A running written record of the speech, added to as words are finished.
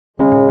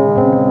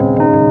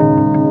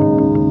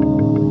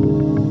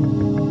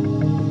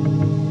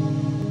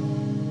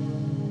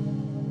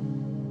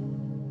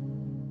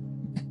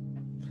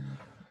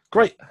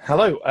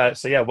Hello.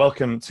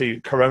 Welcome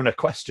to Corona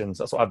Questions.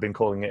 That's what I've been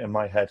calling it in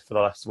my head for the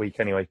last week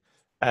anyway.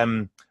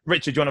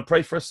 Richard, do you want to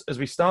pray for us as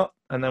we start,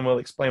 and then we'll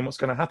explain what's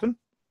going to happen?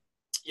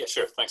 Yeah,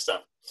 sure. Thanks,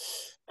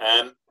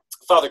 Dan.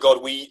 Father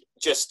God, we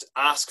just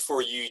ask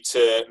for you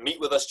to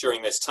meet with us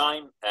during this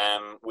time.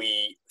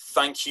 We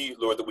thank you,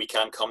 Lord, that we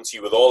can come to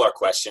you with all our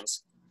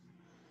questions.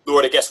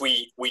 Lord, I guess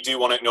we do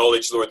want to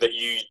acknowledge, Lord, that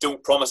you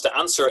don't promise to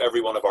answer every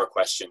one of our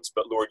questions,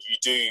 but Lord, you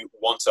do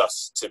want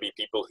us to be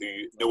people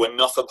who know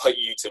enough about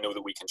you to know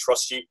that we can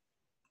trust you,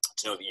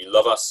 to know that you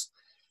love us,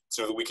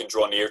 to know that we can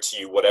draw near to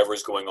you whatever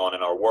is going on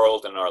in our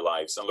world and in our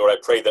lives. And Lord, I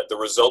pray that the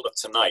result of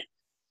tonight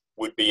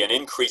would be an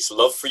increased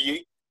love for you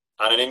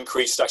and an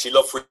increased actually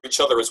love for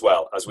each other as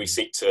well as we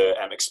seek to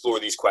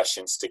explore these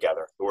questions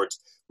together. Lord,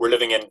 we're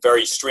living in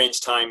very strange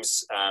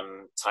times,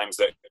 times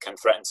that can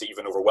threaten to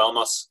even overwhelm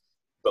us.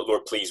 But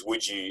Lord, please,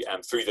 would you,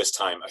 through this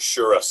time,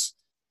 assure us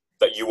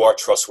that you are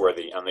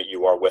trustworthy and that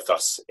you are with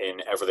us in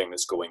everything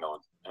that's going on.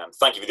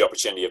 Thank you for the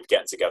opportunity of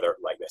getting together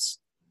like this.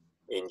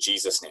 In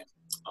Jesus' name,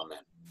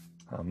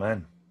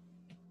 amen.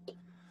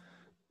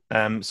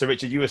 Amen. So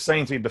Richard, you were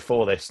saying to me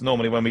before this,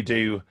 normally when we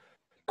do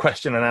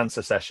question and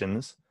answer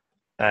sessions,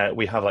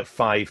 we have like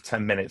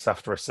 5-10 minutes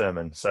after a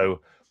sermon.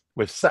 So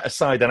we've set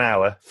aside an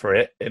hour for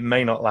it. It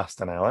may not last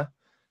an hour.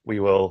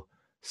 We will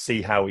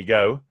see how we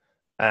go.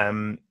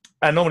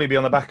 And normally be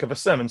on the back of a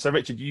sermon. So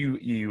Richard, your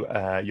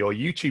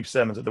YouTube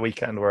sermons at the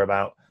weekend were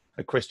about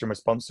a Christian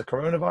response to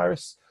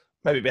coronavirus.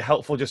 Maybe it'd be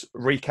helpful just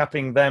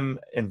recapping them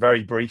in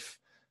very brief,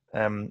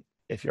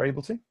 if you're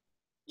able to.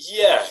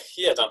 Yeah,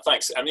 Dan,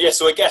 thanks.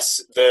 So I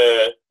guess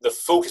the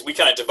focus, we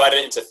kind of divided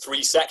it into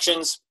 3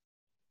 sections.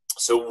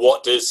 So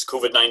what does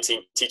COVID-19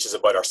 teach us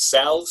about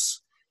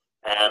ourselves?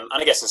 And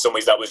I guess in some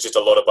ways that was just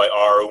a lot about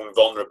our own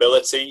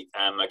vulnerability.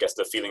 I guess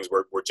the feelings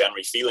we're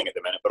generally feeling at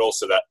the minute, but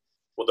also that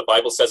what the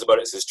Bible says about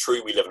it is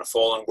true. We live in a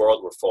fallen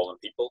world. We're fallen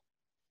people.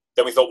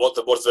 Then we thought, what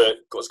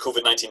does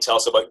COVID-19 tell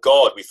us about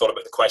God? We thought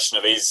about the question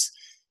of is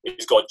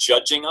God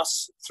judging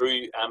us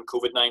through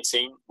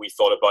COVID-19? We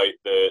thought about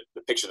the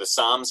picture the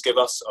Psalms give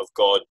us of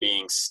God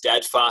being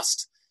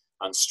steadfast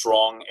and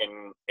strong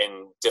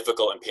in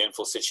difficult and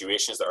painful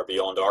situations that are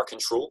beyond our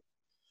control.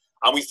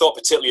 And we thought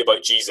particularly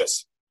about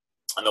Jesus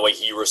and the way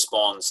he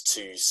responds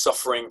to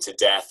suffering, to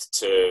death,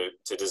 to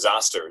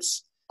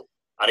disasters.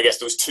 And I guess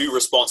those 2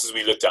 responses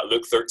we looked at,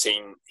 Luke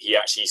 13, he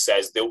actually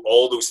says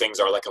all those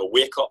things are like a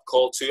wake-up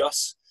call to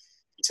us.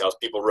 He tells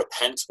people,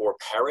 repent or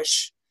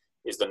perish,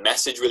 is the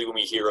message really when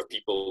we hear of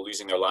people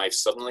losing their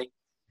lives suddenly.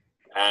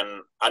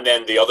 And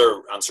then the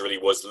other answer really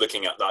was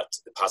looking at that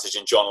passage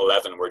in John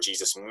 11 where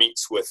Jesus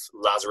meets with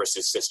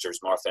Lazarus' sisters,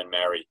 Martha and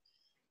Mary,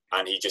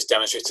 and he just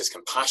demonstrates his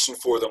compassion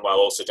for them while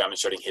also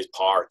demonstrating his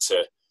power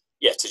to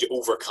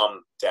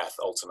overcome death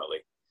ultimately.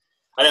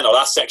 And then the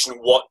last section,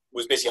 what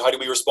was basically how do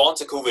we respond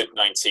to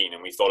COVID-19?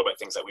 And we thought about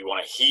things like we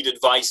want to heed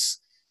advice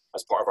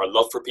as part of our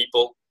love for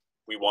people.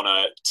 We want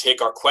to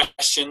take our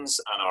questions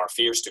and our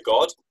fears to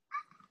God.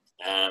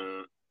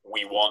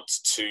 We want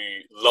to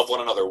love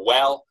one another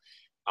well.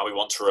 And we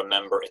want to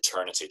remember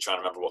eternity, trying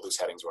to remember what those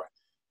headings were.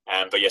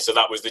 So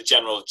that was the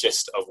general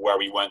gist of where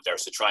we went there.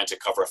 So trying to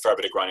cover a fair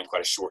bit of ground in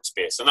quite a short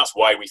space. And that's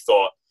why we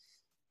thought,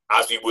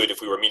 as we would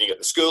if we were meeting at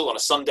the school on a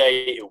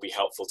Sunday, it would be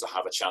helpful to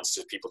have a chance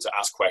for people to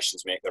ask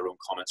questions, make their own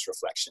comments,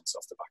 reflections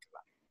off the back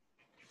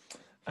of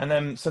that. And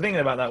then, so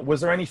thinking about that,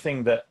 was there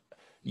anything that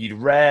you'd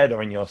read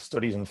or in your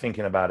studies and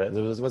thinking about it,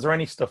 was there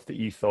any stuff that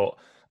you thought,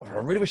 oh, I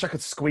really wish I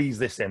could squeeze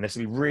this in, this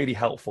would be really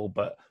helpful,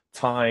 but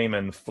time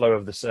and flow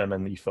of the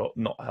sermon that you thought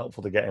not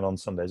helpful to get in on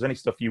Sundays? Is there any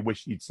stuff you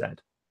wish you'd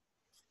said?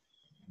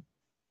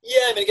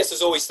 Yeah, I guess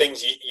there's always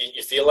things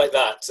you feel like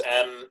that.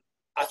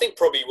 I think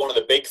probably one of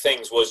the big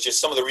things was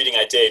just some of the reading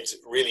I did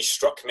really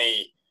struck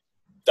me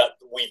that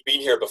we've been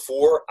here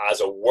before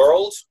as a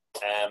world.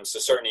 So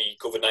certainly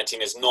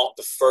COVID-19 is not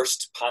the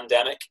first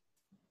pandemic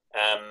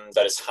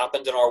that has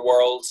happened in our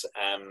world.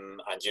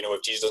 And,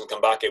 if Jesus doesn't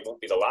come back, it won't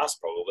be the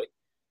last probably.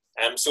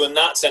 So in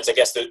that sense, I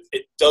guess that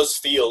it does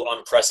feel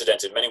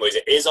unprecedented. In many ways,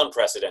 it is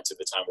unprecedented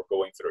the time we're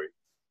going through.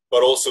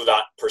 But also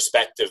that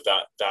perspective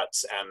that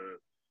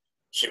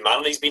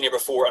humanity's been here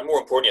before, and more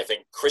importantly, I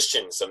think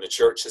Christians and the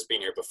church has been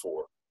here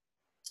before.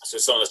 So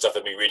some of the stuff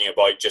I've been reading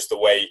about, just the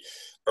way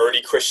early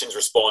Christians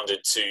responded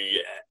to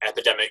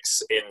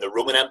epidemics in the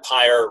Roman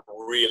Empire,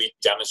 really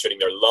demonstrating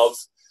their love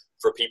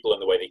for people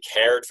and the way they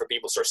cared for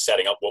people, sort of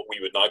setting up what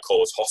we would now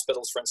call as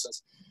hospitals, for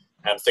instance,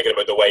 and thinking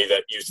about the way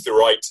that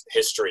throughout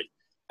history,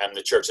 and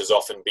the church has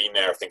often been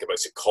there. Think about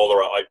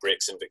cholera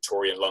outbreaks in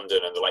Victorian London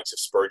and the likes of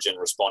Spurgeon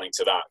responding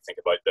to that. Think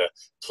about the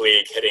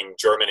plague hitting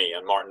Germany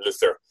and Martin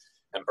Luther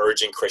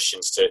urging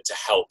Christians to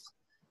help.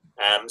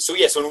 So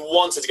in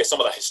one sense, to get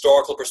some of that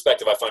historical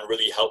perspective, I found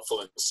really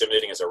helpful and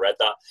stimulating as I read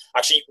that.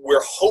 Actually,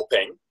 we're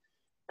hoping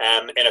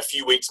in a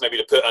few weeks maybe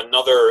to put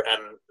another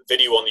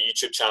video on the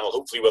YouTube channel,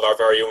 hopefully with our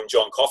very own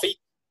John Coffey,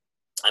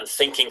 and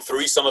thinking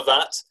through some of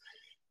that.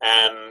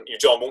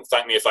 John won't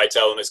thank me if I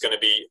tell him it's going to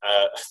be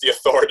the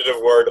authoritative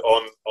word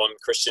on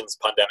Christians,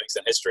 pandemics,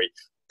 and history.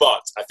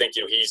 But I think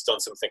he's done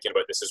some thinking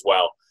about this as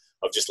well.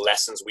 of just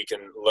lessons we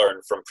can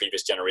learn from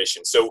previous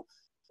generations. So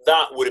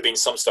that would have been,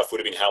 some stuff would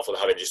have been helpful to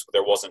have, it just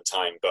there wasn't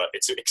time. But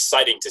it's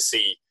exciting to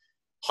see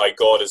how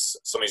God has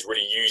somebody's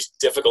really used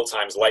difficult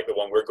times like the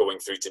one we're going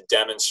through to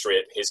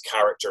demonstrate his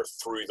character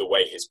through the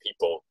way his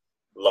people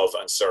love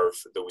and serve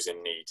those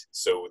in need.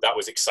 So that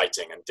was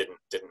exciting and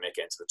didn't make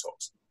it into the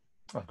talks.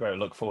 Oh, great.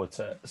 Look forward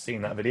to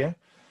seeing that video.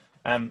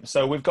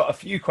 So we've got a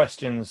few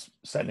questions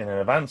sent in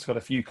advance, got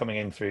a few coming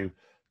in through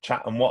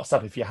chat and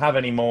WhatsApp. If you have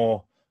any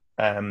more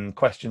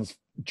questions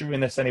during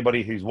this,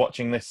 anybody who's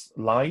watching this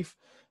live,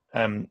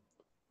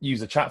 use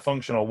the chat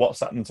function or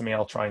WhatsApp them to me.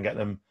 I'll try and get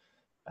them.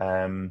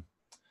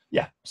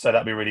 So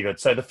that'd be really good.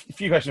 So the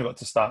few questions we've got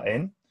to start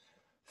in.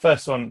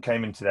 First one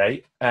came in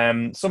today.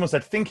 Someone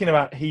said, thinking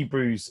about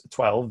Hebrews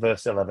 12,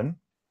 verse 11,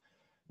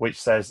 which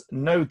says,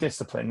 no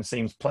discipline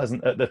seems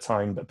pleasant at the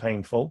time, but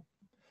painful.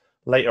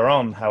 Later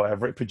on,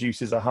 however, it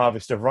produces a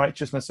harvest of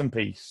righteousness and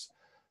peace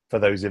for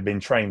those who've been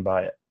trained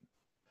by it.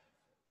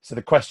 So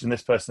the question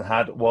this person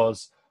had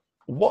was,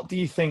 what do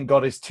you think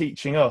God is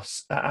teaching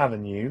us at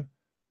Avenue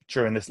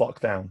during this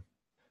lockdown?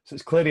 So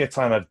it's clearly a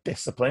time of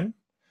discipline,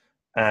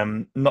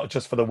 not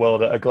just for the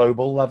world at a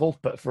global level,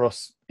 but for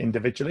us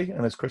individually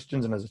and as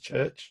Christians and as a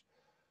church.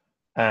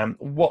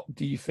 What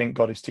do you think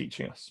God is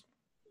teaching us?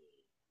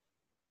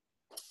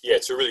 Yeah,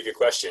 it's a really good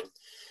question.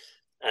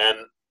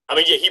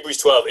 Hebrews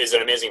 12 is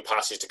an amazing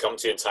passage to come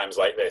to in times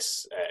like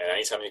this,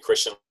 anytime in a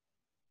Christian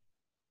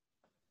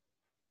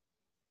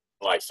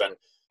life. And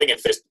I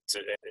think to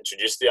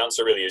introduce the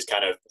answer really is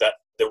kind of that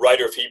the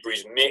writer of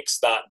Hebrews makes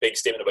that big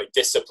statement about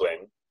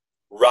discipline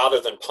rather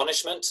than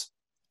punishment.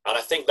 And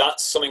I think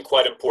that's something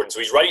quite important. So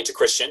he's writing to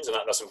Christians, and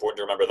that's important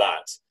to remember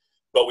that.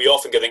 But we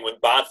often think when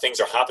bad things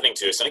are happening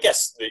to us, and I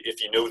guess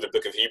if you know the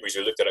book of Hebrews,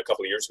 we looked at it a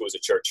couple of years ago as a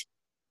church,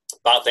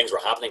 bad things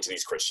were happening to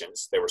these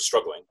Christians. They were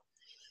struggling.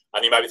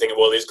 And you might be thinking,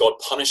 well, is God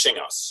punishing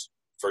us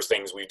for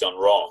things we've done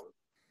wrong?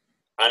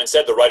 And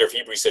instead, the writer of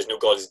Hebrews says, no,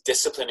 God is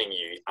disciplining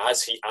you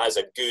as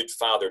a good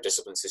father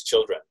disciplines his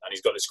children. And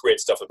he's got this great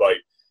stuff about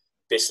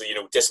basically,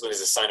 discipline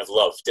is a sign of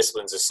love.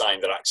 Discipline is a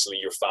sign that actually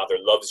your father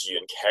loves you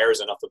and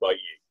cares enough about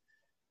you.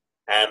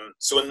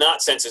 So in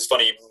that sense, it's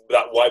funny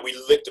that why we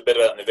looked a bit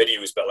at it in the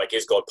videos, but like,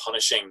 is God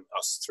punishing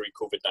us through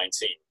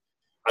COVID-19?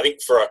 I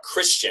think for a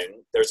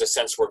Christian, there's a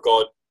sense where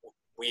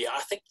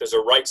I think there's a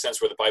right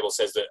sense where the Bible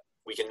says that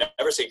we can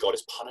never say God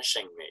is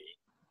punishing me.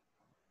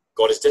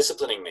 God is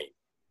disciplining me.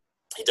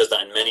 He does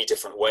that in many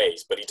different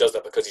ways, but he does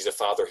that because he's a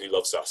father who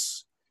loves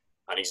us.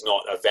 And he's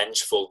not a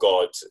vengeful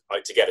God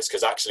out to get us,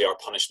 because actually our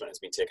punishment has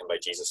been taken by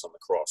Jesus on the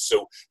cross.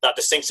 So that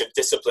distinction of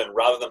discipline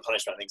rather than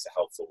punishment, I think is a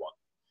helpful one.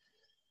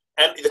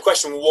 And the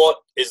question, what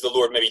is the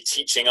Lord maybe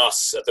teaching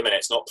us at the minute?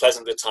 It's not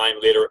pleasant at the time,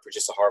 later it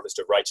produces a harvest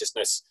of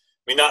righteousness.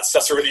 I mean, that's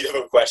a really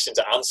difficult question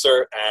to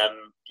answer.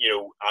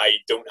 I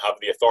don't have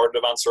the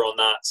authoritative answer on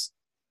that.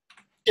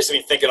 Just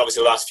been thinking,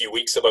 obviously, the last few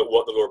weeks about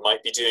what the Lord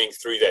might be doing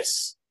through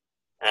this.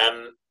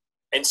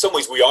 In some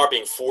ways, we are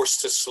being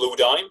forced to slow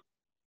down.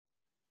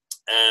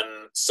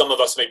 Some of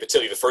us, maybe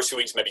particularly the first few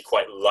weeks, maybe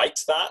quite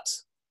liked that.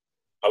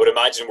 I would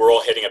imagine we're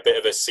all hitting a bit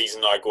of a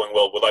season now going,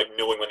 well, without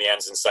knowing when the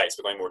end's in sight, it's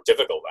becoming more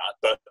difficult that.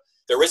 But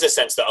there is a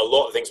sense that a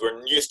lot of things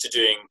we're used to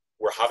doing,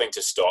 we're having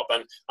to stop.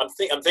 And I'm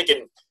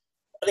thinking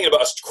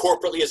about us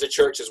corporately as a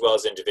church as well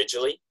as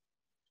individually.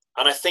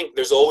 And I think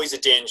there's always a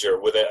danger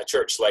with a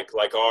church like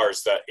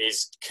ours that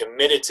is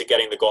committed to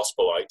getting the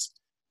gospel out.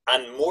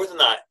 And more than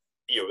that,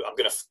 I'm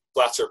going to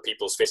flatter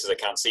people's faces I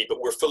can't see, but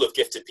we're full of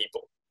gifted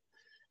people.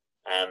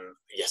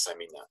 Yes, I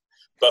mean that.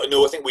 But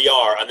no, I think we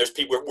are, and there's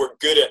people. We're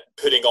good at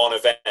putting on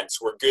events.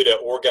 We're good at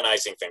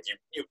organizing things.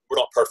 We're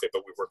not perfect,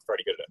 but we work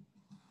very good at it.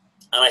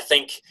 And I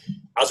think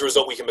as a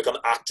result, we can become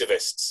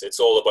activists. It's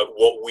all about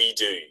what we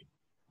do.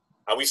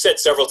 And we've said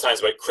several times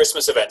about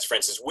Christmas events, for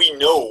instance. We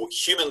know,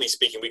 humanly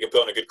speaking, we can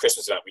put on a good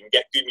Christmas event. We can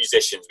get good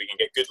musicians. We can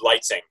get good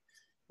lighting.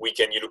 We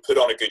can, put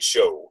on a good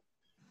show.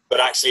 But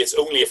actually, it's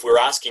only if we're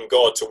asking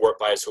God to work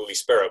by his Holy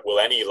Spirit will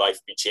any life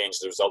be changed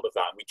as a result of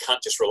that. And we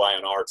can't just rely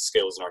on our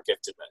skills and our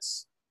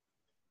giftedness.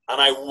 And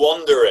I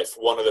wonder if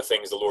one of the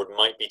things the Lord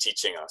might be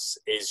teaching us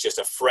is just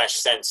a fresh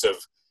sense of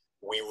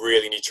we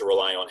really need to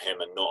rely on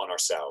him and not on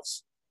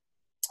ourselves.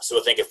 So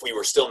I think if we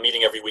were still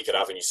meeting every week at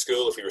Avenue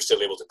School, if we were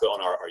still able to put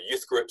on our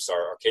youth groups,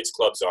 our kids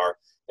clubs, our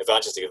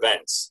evangelistic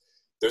events,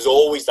 there's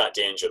always that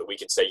danger that we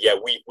could say, yeah,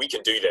 we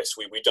can do this.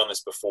 We've done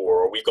this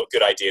before, or we've got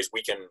good ideas.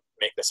 We can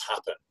make this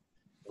happen,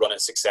 run it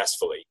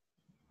successfully.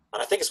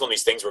 And I think it's one of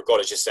these things where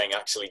God is just saying,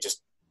 actually,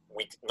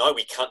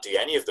 we can't do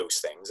any of those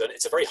things. And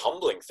it's a very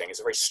humbling thing.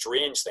 It's a very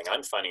strange thing.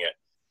 I'm finding it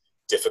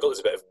difficult. There's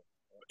a bit of,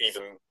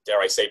 even,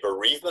 dare I say,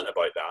 bereavement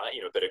about that,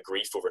 a bit of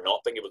grief over not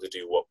being able to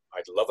do what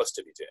I'd love us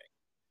to be doing.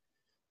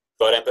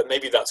 But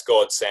maybe that's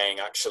God saying,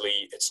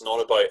 actually, it's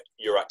not about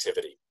your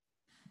activity.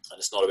 And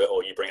it's not about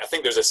all you bring. I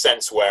think there's a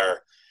sense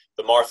where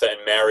the Martha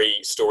and Mary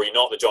story,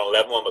 not the John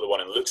 11 one, but the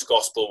one in Luke's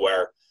gospel,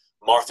 where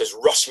Martha's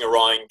rushing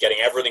around, getting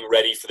everything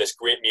ready for this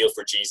great meal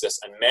for Jesus,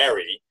 and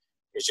Mary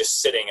is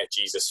just sitting at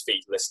Jesus'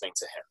 feet listening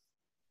to him.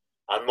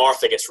 And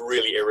Martha gets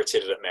really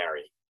irritated at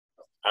Mary.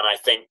 And I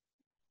think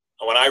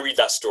when I read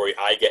that story,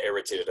 I get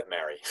irritated at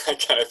Mary. I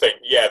kind of think,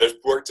 yeah, there's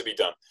work to be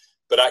done.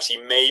 But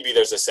actually, maybe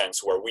there's a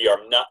sense where we are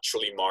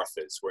naturally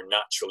Marthas, we're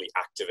naturally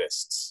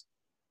activists.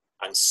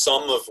 And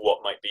some of what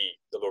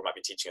the Lord might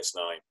be teaching us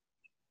now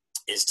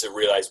is to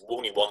realize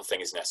only one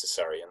thing is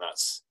necessary, and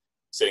that's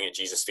sitting at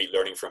Jesus' feet,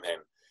 learning from him.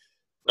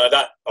 Now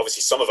that,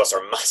 obviously, some of us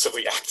are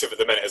massively active at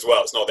the minute as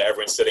well. It's not that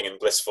everyone's sitting in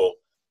blissful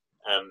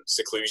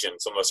seclusion.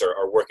 Some of us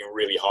are working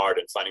really hard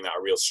and finding that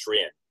a real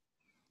strain.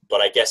 But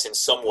I guess in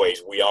some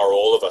ways, we are,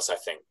 all of us, I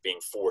think, being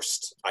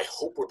forced, I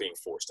hope we're being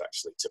forced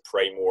actually, to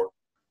pray more,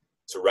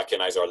 to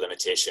recognize our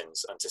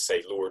limitations, and to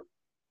say, Lord,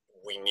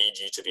 we need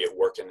you to be at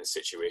work in this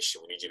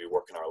situation. We need you to be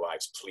working our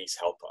lives. Please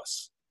help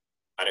us.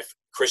 And if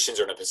Christians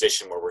are in a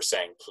position where we're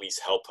saying, please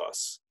help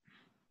us,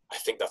 I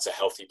think that's a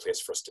healthy place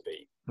for us to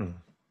be.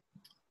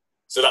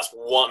 So that's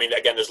one. I mean,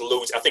 again, there's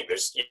loads. I think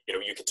there's,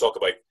 you could talk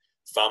about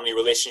family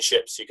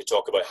relationships. You could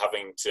talk about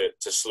having to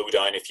slow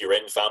down if you're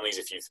in families,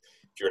 if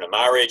you're in a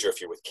marriage, or if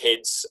you're with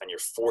kids and you're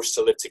forced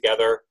to live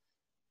together.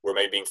 We're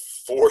maybe being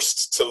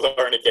forced to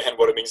learn again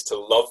what it means to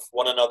love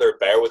one another,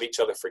 bear with each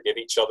other, forgive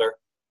each other.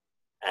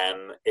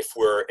 If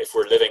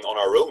we're living on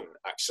our own,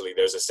 actually,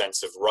 there's a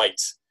sense of, right,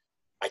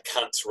 I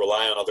can't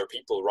rely on other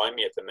people around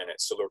me at the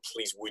minute. So Lord,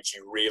 please, would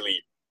you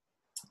really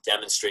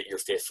demonstrate your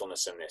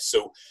faithfulness in this?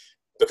 So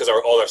because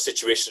all our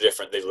situations are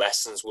different, the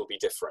lessons will be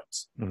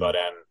different. But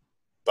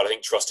I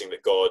think trusting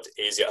that God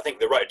is, I think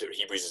the writer of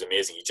Hebrews is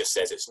amazing. He just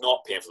says it's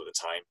not painful at the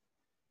time.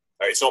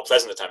 Or it's not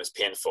pleasant at the time, it's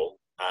painful.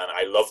 And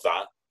I love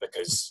that,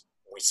 because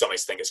we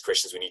sometimes think as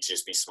Christians we need to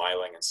just be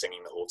smiling and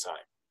singing the whole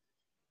time.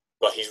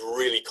 But he's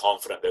really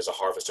confident there's a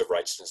harvest of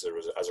righteousness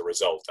as a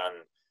result.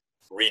 And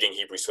reading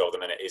Hebrews 12 a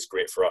minute is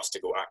great for us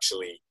to go,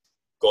 actually,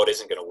 God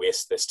isn't going to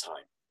waste this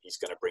time. He's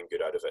going to bring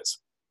good out of it.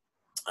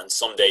 And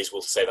some days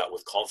we'll say that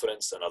with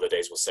confidence, and other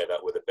days we'll say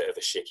that with a bit of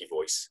a shaky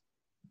voice.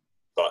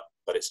 But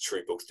it's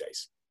true both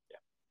days. Yeah.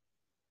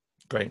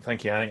 Great,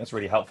 thank you. I think that's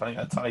really helpful. I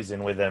think that ties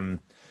in with the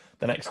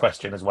next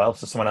question as well.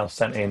 So someone else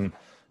sent in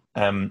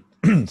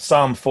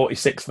Psalm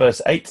 46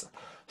 verse 8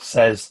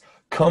 says,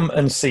 "Come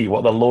and see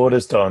what the Lord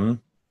has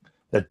done,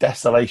 the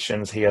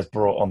desolations he has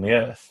brought on the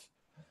earth."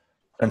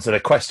 And so the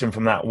question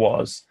from that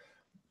was,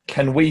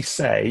 can we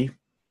say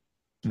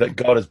that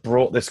God has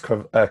brought this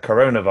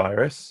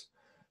coronavirus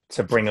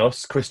to bring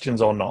us,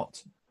 Christians or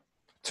not,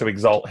 to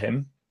exalt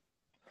him?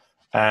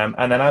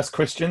 And then as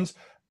Christians,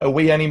 are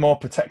we any more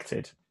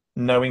protected,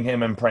 knowing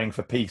him and praying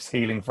for peace,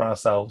 healing for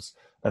ourselves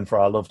and for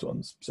our loved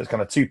ones? So it's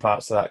kind of two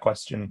parts to that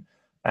question.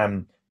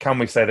 Can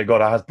we say that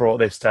God has brought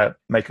this to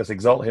make us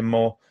exalt him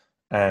more?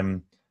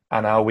 And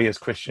are we as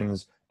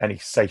Christians any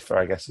safer,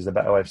 I guess, is a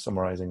better way of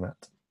summarizing that.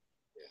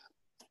 Yeah,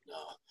 no,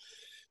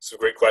 it's a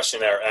great question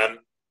there.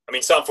 I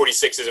mean, Psalm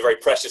 46 is a very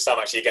precious psalm.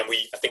 Actually, again,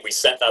 I think we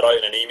sent that out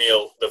in an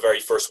email the very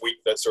first week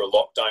that sort of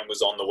lockdown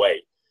was on the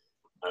way.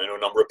 And I know a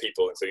number of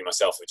people, including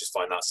myself, who just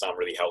find that psalm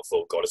really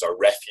helpful. God is our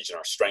refuge and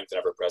our strength and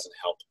ever-present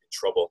help in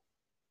trouble.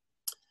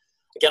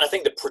 Again, I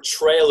think the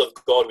portrayal of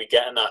God we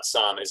get in that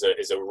psalm is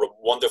a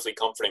wonderfully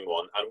comforting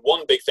one. And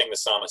one big thing the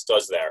psalmist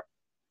does there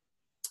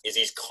is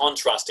he's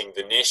contrasting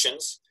the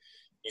nations.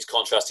 He's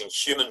contrasting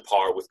human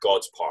power with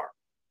God's power.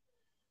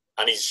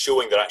 And he's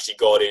showing that actually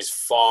God is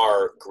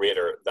far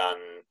greater than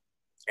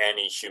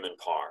any human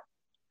power.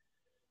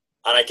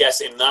 And I guess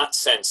in that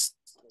sense,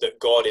 that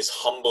God is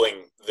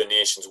humbling the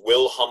nations,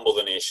 will humble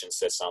the nations,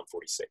 says Psalm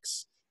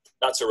 46.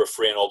 That's a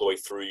refrain all the way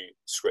through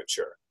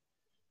Scripture.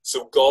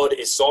 So God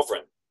is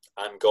sovereign,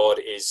 and God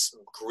is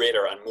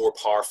greater and more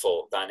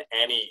powerful than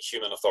any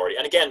human authority.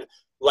 And again,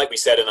 like we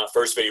said in that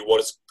first video, what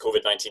does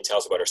COVID-19 tell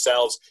us about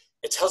ourselves?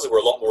 It tells us we're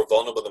a lot more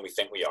vulnerable than we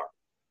think we are.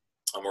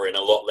 And we're in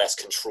a lot less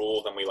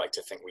control than we like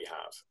to think we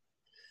have.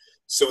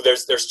 So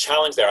there's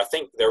challenge there. I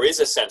think there is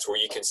a sense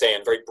where you can say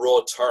in very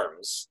broad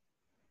terms,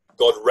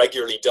 God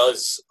regularly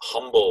does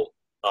humble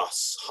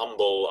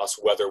us,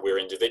 whether we're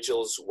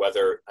individuals,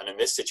 and in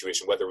this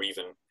situation, whether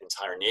even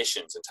entire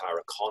nations, entire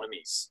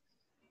economies.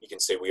 You can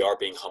say we are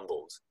being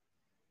humbled.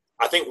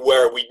 I think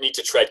where we need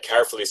to tread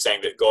carefully is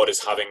saying that God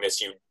is having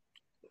this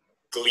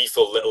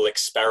gleeful little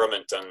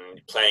experiment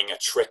and playing a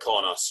trick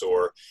on us,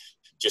 or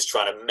just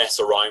trying to mess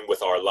around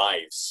with our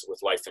lives,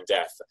 with life and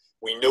death.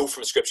 We know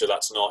from Scripture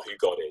that's not who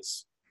God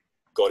is.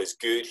 God is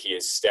good, he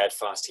is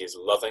steadfast, he is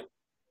loving.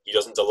 He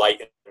doesn't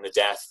delight in the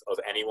death of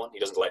anyone. He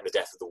doesn't delight in the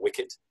death of the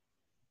wicked.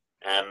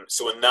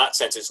 So in that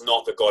sense, it's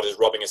not that God is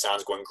rubbing his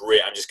hands going,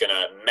 great, I'm just going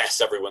to mess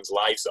everyone's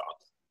lives up.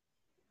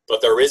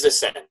 But there is a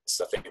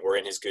sense, I think, where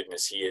in his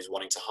goodness, he is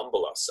wanting to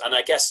humble us. And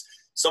I guess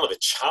some of the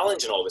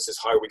challenge in all this is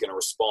how are we going to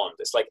respond?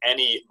 It's like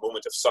any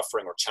moment of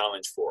suffering or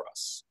challenge for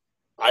us.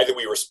 Either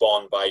we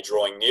respond by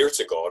drawing near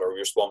to God, or we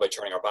respond by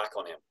turning our back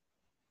on him.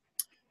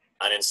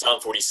 And in Psalm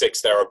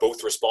 46, there are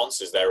both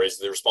responses. There is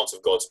the response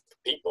of God's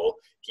people.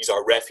 He's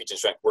our refuge and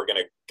strength. We're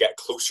going to get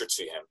closer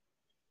to him.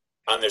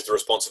 And there's the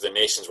response of the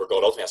nations where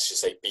God ultimately has to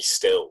say, be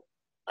still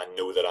and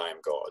know that I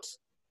am God.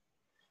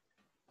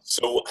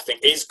 So I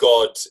think, has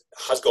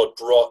God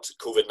brought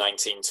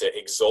COVID-19 to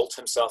exalt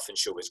himself and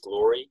show his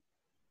glory?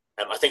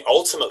 I think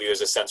ultimately there's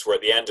a sense where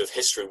at the end of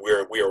history,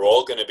 we are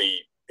all going to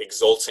be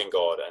exalting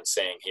God and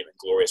saying Him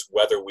glorious,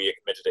 whether we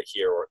admitted it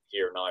here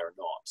now or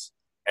not.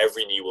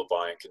 Every knee will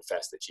bow and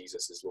confess that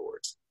Jesus is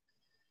Lord.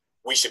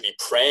 We should be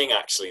praying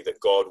actually that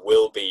God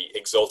will be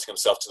exalting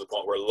Himself to the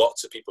point where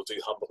lots of people do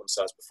humble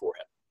themselves before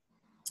Him.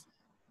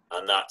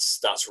 And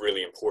that's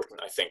really important,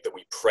 I think, that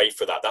we pray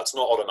for that. That's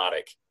not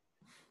automatic.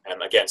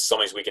 And again,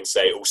 sometimes we can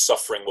say, oh,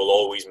 suffering will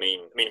always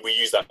mean, we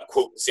use that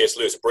quote, C.S.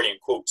 Lewis, a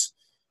brilliant quote,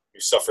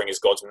 suffering is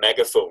God's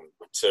megaphone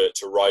to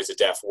rouse a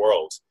deaf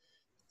world.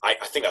 I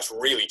think that's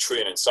really true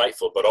and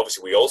insightful, but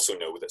obviously we also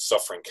know that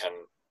suffering can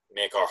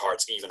make our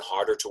hearts even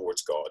harder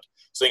towards God.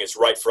 So I think it's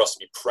right for us to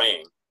be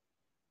praying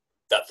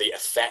that the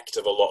effect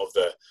of a lot of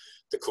the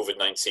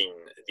COVID-19,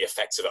 the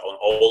effects of it on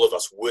all of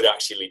us would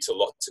actually lead to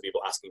lots of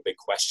people asking big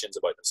questions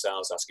about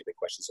themselves, asking big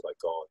questions about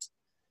God.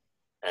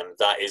 And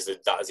that is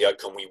the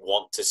outcome we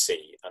want to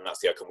see, and that's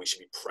the outcome we should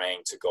be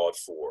praying to God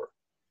for.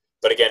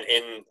 But again,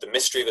 in the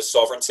mystery of His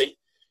sovereignty,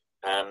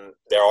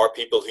 there are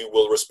people who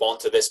will respond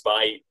to this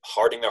by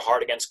hardening their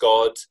heart against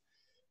God.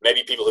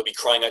 Maybe people who'll be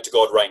crying out to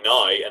God right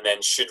now, and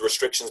then should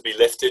restrictions be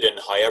lifted in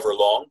however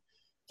long,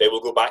 they will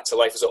go back to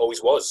life as it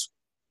always was.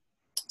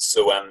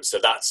 So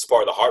that's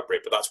part of the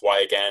heartbreak, but that's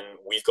why, again,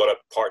 we've got a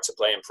part to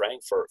play in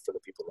praying for the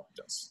people around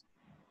us.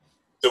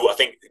 So I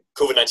think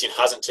COVID-19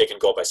 hasn't taken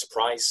God by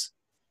surprise.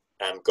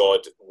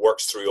 God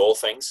works through all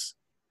things.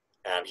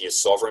 He is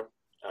sovereign,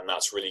 and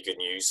that's really good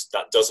news.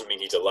 That doesn't mean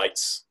He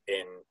delights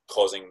in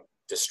causing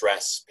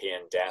distress,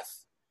 pain,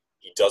 death.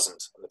 He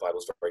doesn't, and the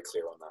Bible's very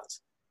clear on that.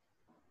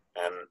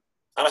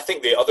 And I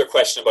think the other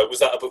question was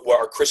that about what,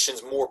 are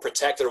Christians more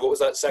protected, or what was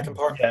that second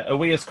part? Yeah, are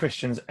we as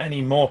Christians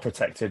any more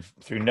protected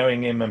through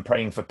knowing Him and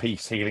praying for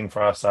peace, healing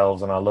for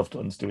ourselves and our loved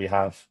ones? Are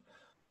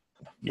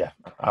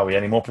we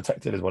any more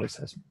protected, is what it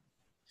says?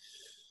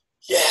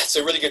 Yeah, it's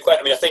a really good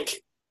question. I think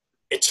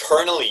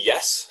eternally,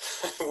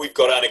 yes. We've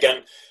got, and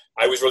again,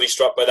 I was really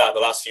struck by that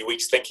the last few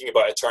weeks, thinking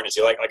about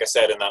eternity. Like I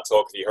said in that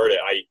talk, if you heard it,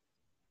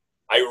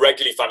 I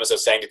regularly find myself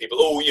saying to people,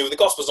 the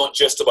gospel's not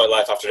just about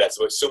life after death, it's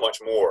about so much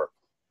more.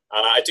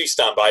 And I do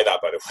stand by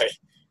that, by the way.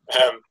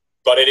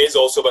 But it is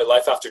also about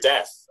life after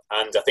death.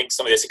 And I think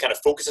some of this, it kind of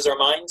focuses our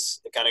minds.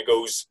 It kind of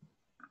goes,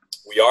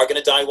 we are going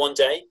to die one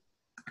day.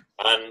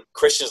 And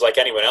Christians, like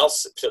anyone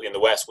else, particularly in the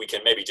West, we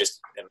can maybe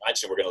just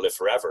imagine we're going to live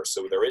forever.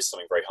 So there is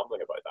something very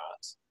humbling about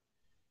that.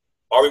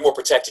 Are we more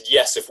protected?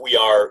 Yes, if we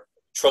are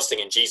trusting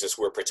in Jesus,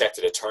 we're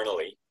protected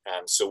eternally.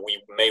 So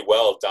we may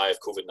well die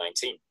of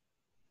COVID-19.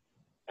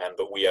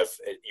 But we have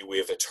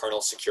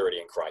eternal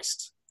security in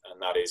Christ.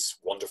 And that is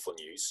wonderful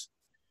news.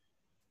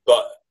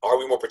 But are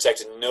we more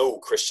protected? No,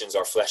 Christians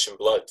are flesh and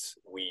blood.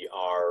 We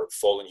are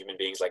fallen human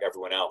beings like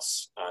everyone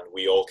else, and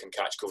we all can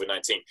catch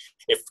COVID-19.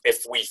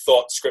 If we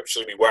thought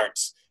scripturally we weren't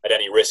at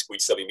any risk,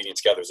 we'd still be meeting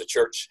together as a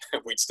church.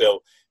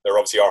 There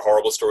obviously are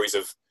horrible stories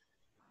of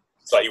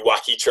slightly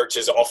wacky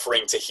churches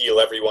offering to heal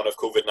everyone of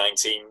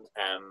COVID-19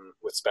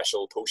 with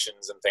special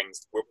potions and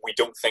things. We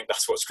don't think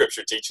that's what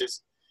scripture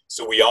teaches.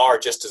 So we are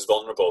just as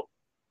vulnerable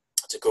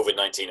to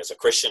COVID-19 as a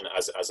Christian,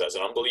 as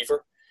an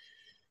unbeliever.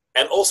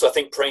 And also, I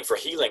think praying for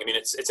healing.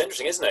 It's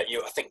interesting, isn't it?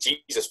 I think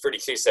Jesus pretty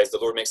clearly says the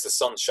Lord makes the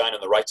sun shine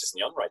on the righteous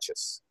and the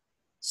unrighteous.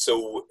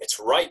 So it's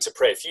right to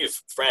pray. If you have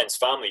friends,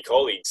 family,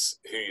 colleagues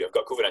who have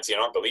got COVID-19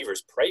 and aren't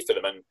believers, pray for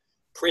them, and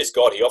praise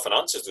God, He often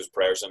answers those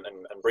prayers and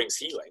brings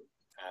healing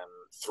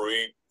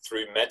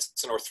through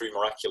medicine or through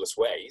miraculous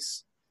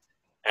ways.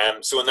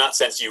 So in that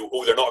sense,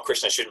 they're not a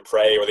Christian, I shouldn't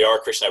pray, or they are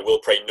a Christian, I will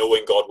pray,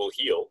 knowing God will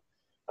heal.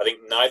 I think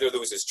neither of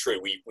those is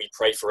true. We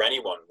pray for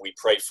anyone. We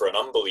pray for an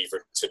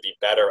unbeliever to be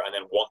better and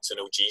then want to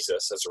know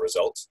Jesus as a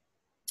result.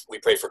 We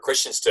pray for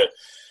Christians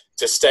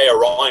to stay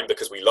around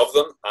because we love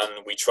them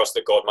and we trust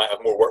that God might have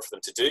more work for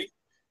them to do.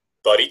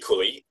 But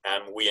equally,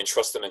 we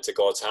entrust them into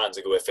God's hands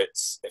and go,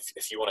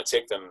 if you want to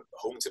take them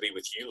home to be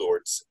with you,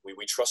 Lord,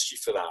 we trust you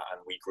for that,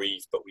 and we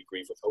grieve, but we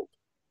grieve with hope.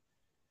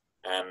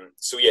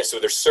 So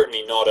there's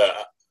certainly not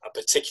a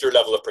particular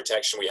level of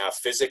protection we have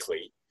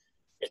physically.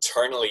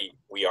 Eternally,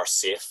 we are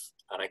safe.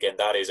 And again,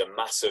 that is a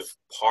massive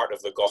part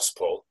of the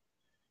gospel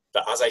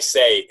that, as I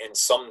say, in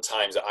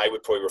sometimes I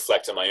would probably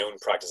reflect on my own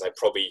practice. I'd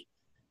probably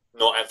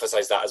not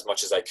emphasize that as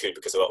much as I could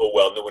because of,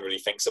 no one really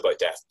thinks about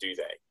death, do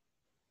they?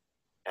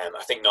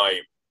 I think now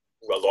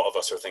a lot of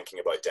us are thinking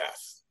about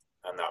death,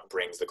 and that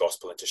brings the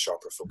gospel into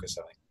sharper focus,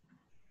 I think.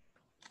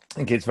 I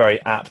think it's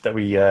very apt that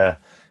we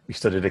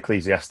studied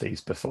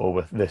Ecclesiastes before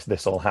with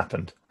this all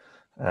happened,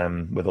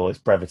 with all its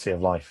brevity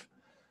of life.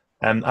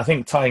 I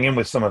think tying in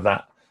with some of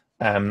that,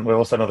 we're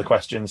also another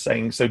question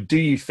saying, so do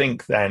you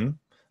think then,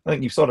 I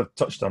think you've sort of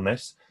touched on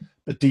this,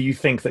 but do you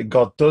think that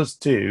God does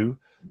do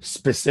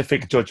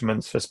specific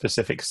judgments for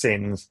specific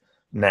sins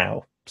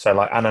now? So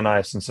like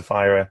Ananias and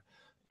Sapphira,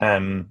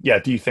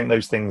 do you think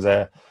those things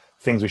are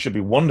things we should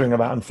be wondering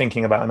about and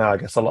thinking about now? I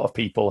guess a lot of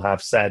people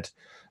have said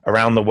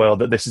around the world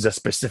that this is a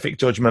specific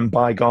judgment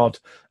by God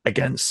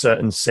against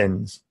certain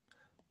sins.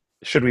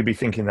 Should we be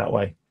thinking that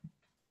way?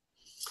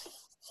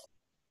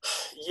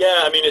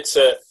 Yeah,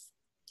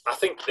 I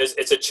think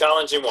it's a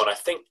challenging one. I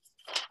think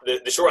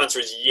the short answer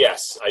is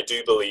yes. I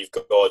do believe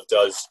God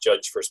does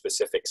judge for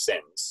specific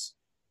sins.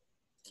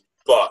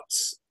 but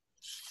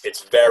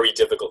it's very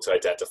difficult to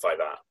identify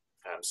that.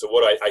 So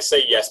what I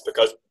say yes,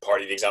 because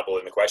part of the example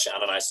in the question,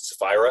 Ananias and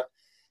Sapphira,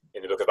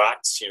 in the book of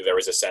Acts, there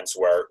is a sense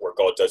where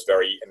God does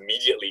very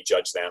immediately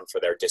judge them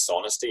for their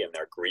dishonesty and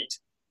their greed.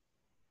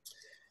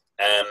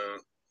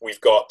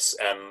 We've got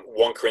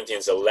 1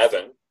 Corinthians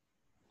 11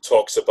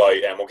 talks about,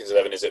 1 Corinthians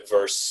 11 is at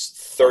verse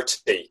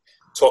 30,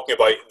 talking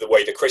about the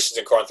way the Christians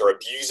in Corinth are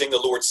abusing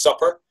the Lord's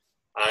Supper.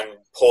 And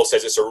Paul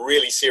says it's a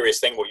really serious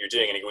thing what you're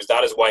doing. And he goes,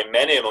 that is why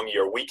many among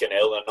you are weak and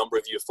ill, and a number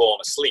of you have fallen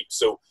asleep.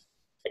 So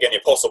again, the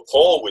Apostle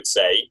Paul would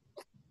say,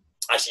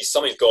 actually,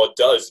 sometimes God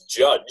does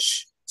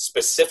judge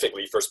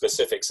specifically for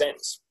specific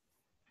sins.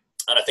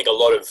 And I think a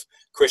lot of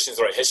Christians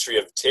throughout history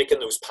have taken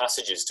those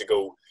passages to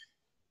go,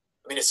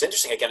 I mean, it's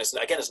interesting,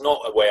 it's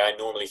not a way I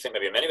normally think,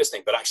 maybe many of us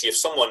think, but actually if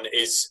someone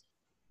is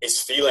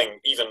feeling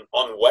even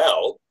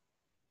unwell,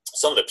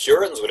 some of the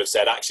Puritans would have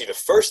said, actually, the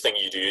first thing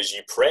you do is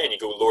you pray and you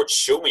go, Lord,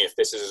 show me if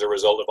this is as a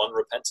result of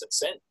unrepentant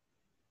sin.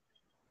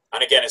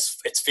 And again,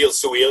 it feels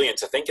so alien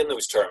to think in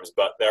those terms,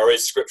 but there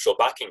is scriptural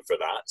backing for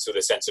that. So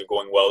the sense of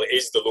going, well,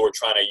 is the Lord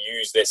trying to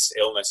use this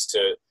illness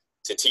to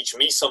teach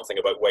me something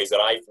about ways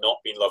that I've not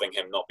been loving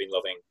him, not been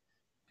loving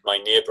my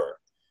neighbor?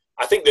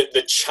 I think that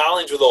the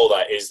challenge with all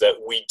that is that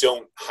we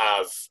don't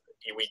have,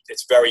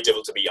 it's very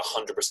difficult to be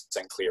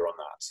 100% clear on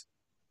that.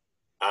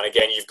 And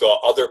again, you've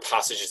got other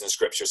passages in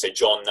scripture, say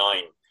John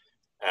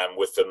 9,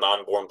 with the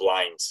man born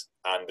blind.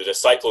 And the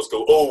disciples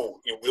go, oh,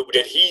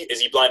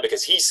 is he blind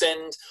because he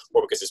sinned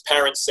or because his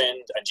parents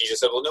sinned? And Jesus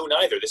said, well, no,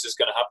 neither. This is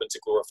going to happen to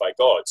glorify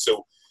God.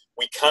 So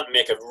we can't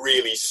make a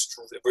really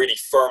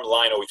firm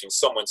line between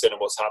someone's sin and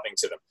what's happening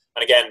to them.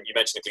 And again, you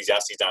mentioned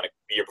Ecclesiastes, Dan.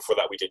 The year before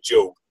that, we did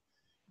Job.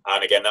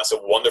 And again, that's a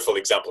wonderful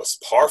example,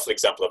 a powerful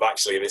example of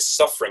actually this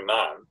suffering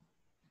man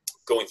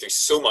going through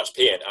so much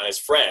pain, and his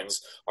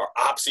friends are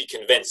absolutely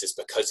convinced it's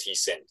because he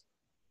sinned.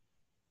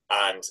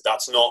 And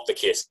that's not the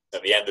case.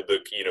 At the end of the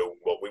book,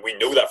 we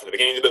know that from the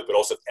beginning of the book, but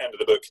also at the end of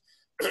the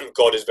book,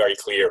 God is very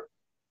clear.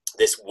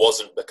 This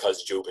wasn't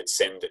because Job had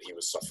sinned that he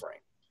was suffering.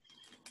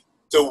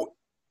 So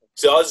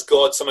does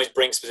God sometimes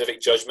bring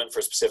specific judgment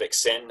for specific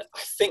sin?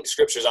 I think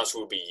Scripture's answer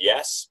would be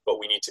yes, but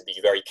we need to be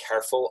very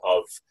careful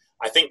of,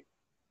 I think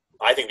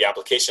the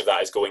application of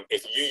that is going,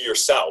 if you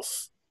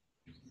yourself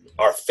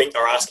are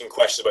asking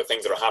questions about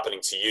things that are happening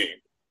to you,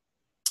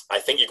 I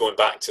think you're going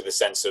back to the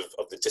sense of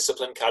the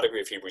discipline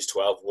category of Hebrews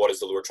 12. What is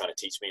the Lord trying to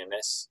teach me in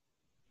this?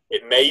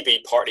 It may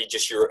be partly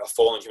just you're a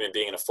fallen human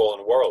being in a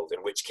fallen world,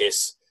 in which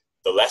case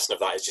the lesson of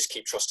that is just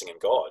keep trusting in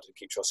God,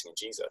 keep trusting in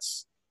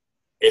Jesus.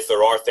 If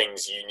there are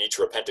things you need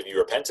to repent of, you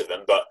repent of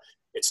them, but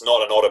it's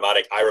not an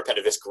automatic, I repent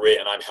of this, great,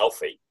 and I'm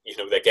healthy.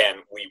 Again,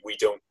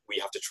 we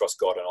have to trust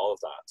God in all of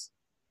that.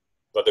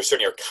 But there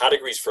certainly are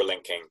categories for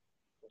linking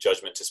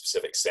judgment to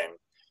specific sin,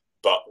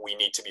 but we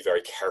need to be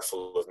very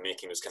careful of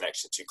making those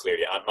connections too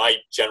clearly. And my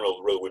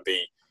general rule would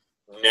be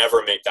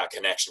never make that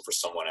connection for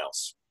someone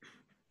else.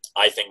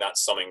 I think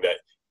that's something that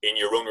in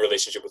your own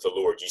relationship with the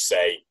Lord, you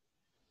say,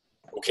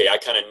 okay, I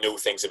kind of know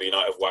things have been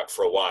out of whack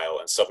for a while,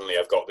 and suddenly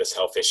I've got this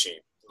health issue.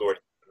 Lord,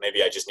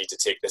 maybe I just need to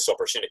take this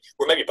opportunity.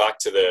 We're maybe back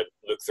to the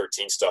Luke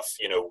 13 stuff,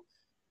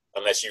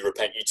 unless you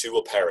repent, you too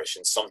will perish.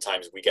 And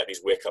sometimes we get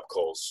these wake-up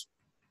calls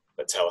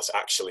that tell us,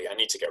 actually, I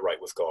need to get right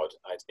with God.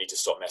 I need to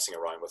stop messing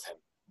around with him.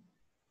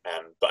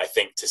 But I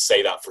think to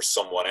say that for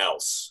someone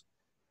else,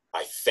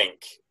 I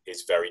think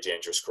is very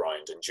dangerous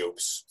ground. And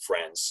Job's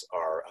friends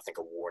are, I think,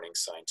 a warning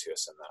sign to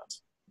us in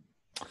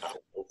that. I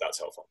hope that's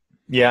helpful.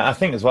 Yeah, I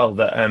think as well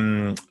that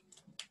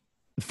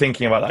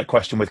thinking about that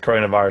question with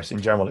coronavirus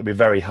in general, it'd be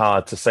very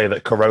hard to say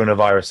that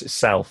coronavirus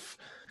itself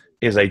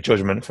is a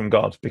judgment from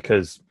God,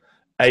 because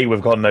A,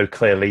 we've got no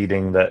clear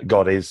leading that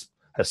God has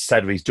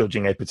said he's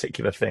judging a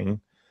particular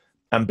thing.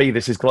 And B,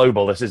 this is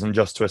global. This isn't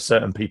just to a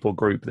certain people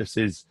group. This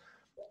is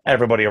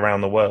everybody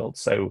around the world.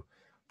 So,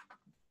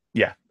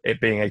 yeah, it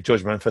being a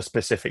judgment for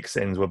specific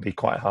sins would be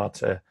quite hard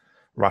to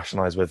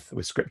rationalize with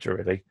Scripture,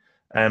 really.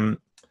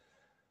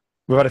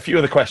 We've had a few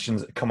other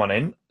questions that come on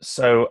in.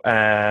 So,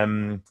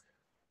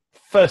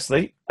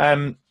 firstly,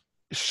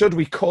 should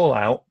we call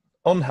out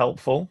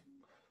unhelpful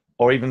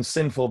or even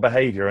sinful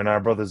behaviour in our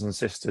brothers and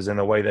sisters in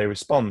the way they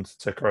respond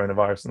to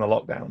coronavirus and the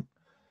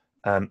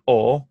lockdown?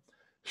 Or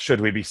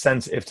should we be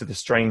sensitive to the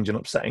strange and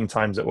upsetting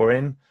times that we're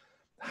in?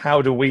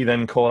 How do we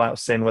then call out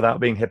sin without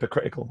being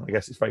hypocritical? I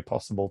guess it's very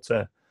possible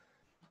to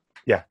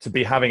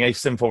be having a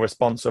sinful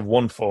response of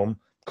one form,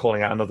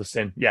 calling out another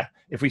sin. Yeah,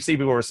 if we see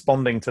people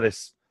responding to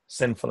this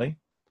sinfully,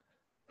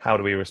 how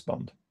do we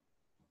respond?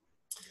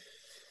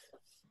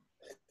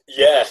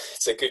 Yeah,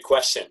 it's a good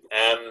question.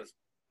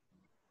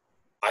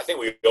 I think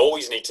we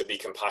always need to be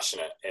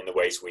compassionate in the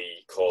ways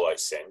we call out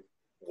sin,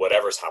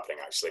 whatever's happening,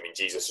 actually. I mean,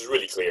 Jesus is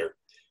really clear.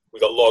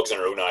 We've got logs in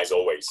our own eyes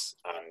always,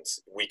 and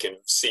we can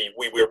see,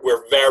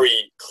 we're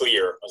very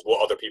clear as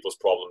what other people's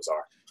problems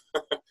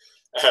are.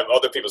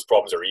 Other people's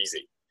problems are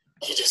easy.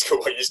 You just go,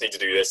 well, you just need to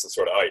do this and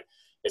sort it out.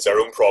 It's our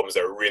own problems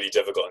that are really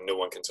difficult and no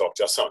one can talk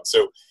to us on.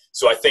 So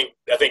I think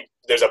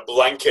there's a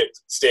blanket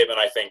statement,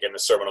 I think, in the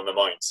Sermon on the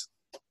Mount.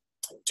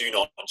 Do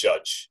not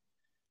judge.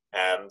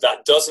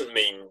 That doesn't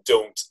mean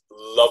don't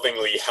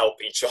lovingly help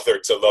each other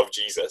to love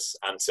Jesus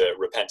and to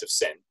repent of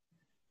sin,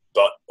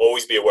 but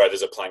always be aware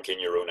there's a plank in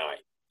your own eye.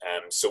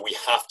 So we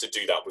have to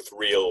do that with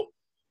real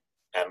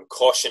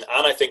caution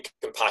and I think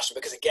compassion,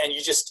 because again,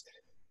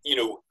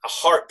 a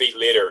heartbeat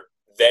later,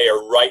 they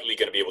are rightly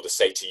going to be able to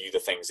say to you the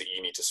things that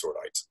you need to sort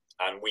out.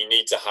 And we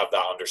need to have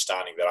that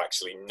understanding that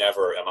actually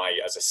never am I,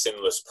 as a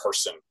sinless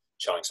person,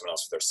 challenging someone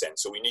else for their sin.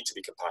 So we need to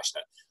be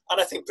compassionate. And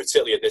I think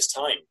particularly at this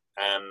time,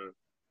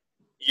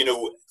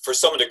 for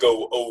someone to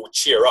go, oh,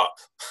 cheer up,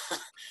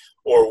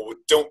 or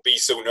don't be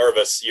so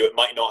nervous, it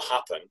might not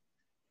happen.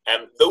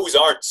 Those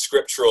aren't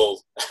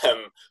scriptural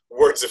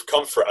words of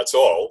comfort at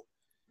all.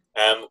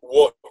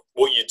 What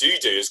you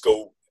do is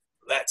go,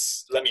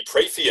 let me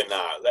pray for you in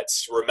that.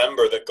 Let's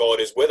remember that God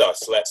is with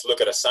us. Let's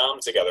look at a psalm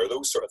together,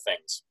 those sort of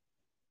things.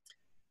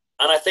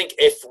 And I think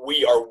if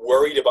we are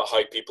worried about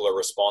how people are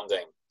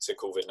responding to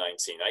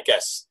COVID-19, I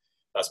guess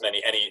that's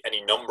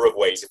any number of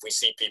ways. If we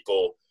see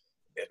people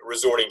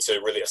resorting to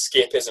really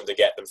escapism to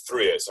get them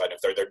through it, so I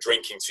don't know if they're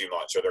drinking too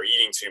much, or they're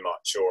eating too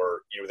much,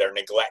 or they're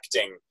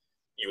neglecting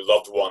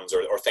loved ones,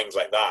 or things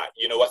like that.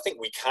 I think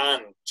we can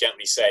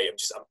gently say, I'm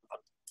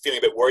feeling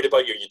a bit worried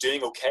about you. Are you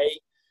doing okay?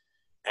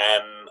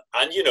 And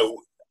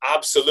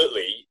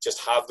absolutely just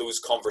have those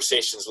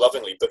conversations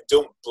lovingly, but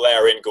don't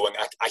blare in going,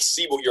 I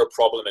see what your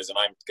problem is and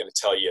I'm going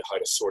to tell you how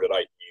to sort it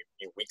out,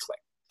 you weakling.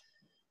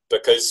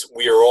 Because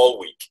we are all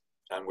weak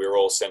and we're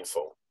all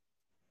sinful.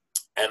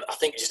 And I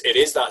think it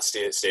is that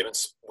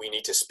statement, we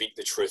need to speak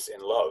the truth in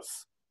love.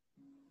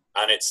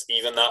 And it's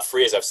even that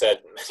phrase I've said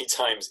many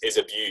times is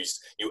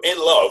abused. In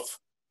love,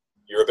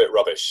 you're a bit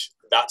rubbish.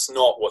 That's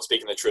not what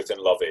speaking the truth in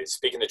love is.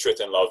 Speaking the truth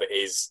in love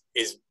is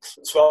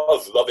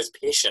love. Love is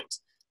patient.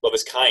 Love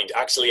is kind.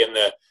 Actually, in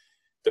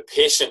the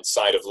patient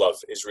side of love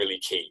is really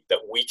key, that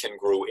we can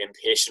grow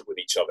impatient with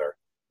each other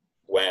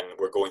when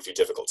we're going through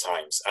difficult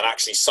times. And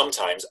actually,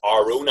 sometimes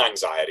our own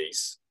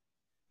anxieties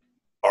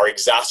are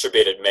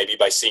exacerbated maybe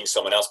by seeing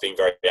someone else being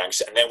very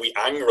anxious, and then we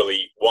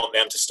angrily want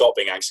them to stop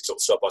being anxious or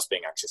stop us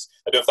being anxious.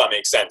 I don't know if that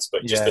makes sense,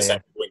 but just the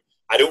sense of,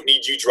 I don't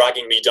need you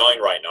dragging me down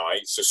right now,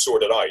 so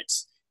sort it out,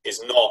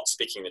 is not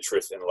speaking the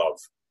truth in love.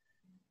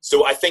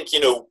 So I think,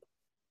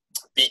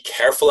 be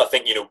careful. I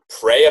think,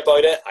 pray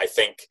about it. I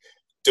think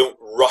don't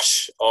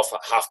rush off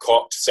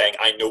half-cocked saying,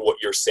 I know what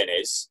your sin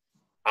is.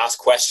 Ask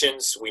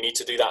questions. We need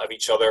to do that of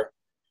each other,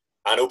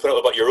 and open up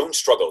about your own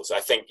struggles. I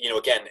think,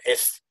 again,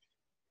 if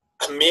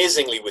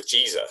amazingly with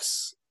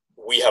Jesus,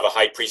 we have a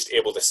high priest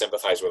able to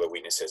sympathize with our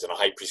weaknesses and a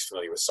high priest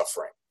familiar with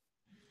suffering.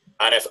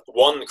 And if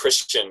one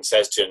Christian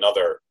says to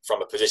another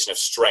from a position of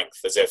strength,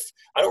 as if,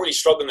 I don't really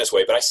struggle in this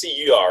way, but I see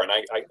you are, and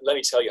I let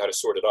me tell you how to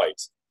sort it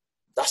out.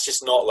 That's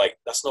just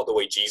that's not the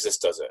way Jesus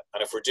does it.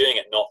 And if we're doing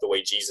it not the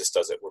way Jesus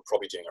does it, we're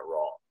probably doing it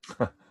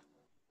wrong.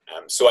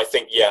 So I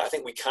think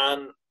we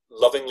can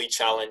lovingly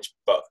challenge,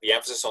 but the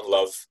emphasis on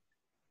love,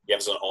 the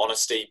emphasis on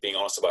honesty, being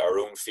honest about our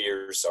own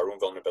fears, our own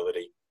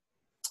vulnerability.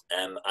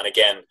 And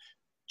again,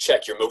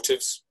 check your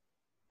motives.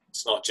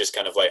 It's not just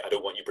kind of like, I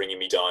don't want you bringing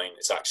me down.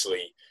 It's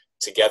actually,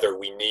 together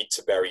we need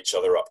to bear each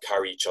other up,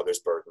 carry each other's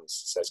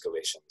burdens, says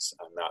Galatians.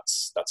 And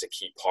that's a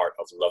key part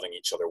of loving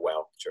each other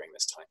well during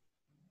this time.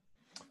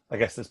 I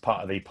guess there's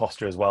part of the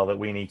posture as well, that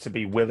we need to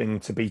be willing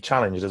to be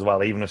challenged as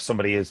well, even if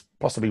somebody is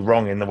possibly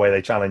wrong in the way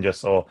they challenge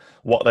us or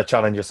what they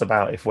challenge us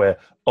about. If we're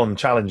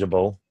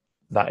unchallengeable,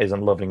 that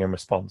isn't loving in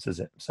response, is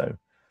it? So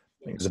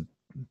I think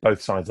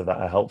both sides of that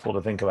are helpful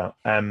to think about.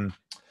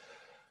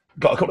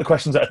 Got a couple of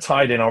questions that are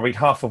tied in. I'll read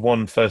half of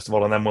one first of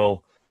all, and then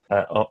we'll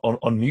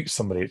unmute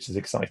somebody, which is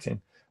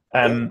exciting.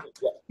 But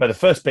the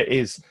first bit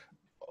is,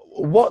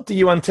 what do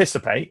you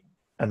anticipate,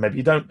 and maybe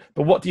you don't,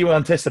 but what do you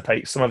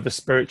anticipate some of the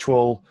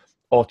spiritual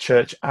or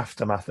church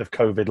aftermath of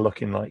COVID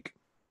looking like?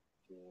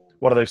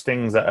 What are those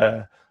things that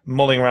are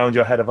mulling around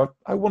your head of,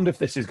 I wonder if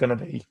this is going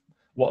to be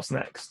what's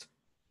next?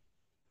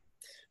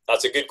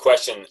 That's a good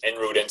question,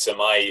 inroad into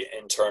my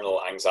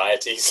internal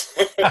anxieties.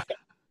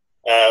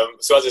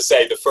 So as I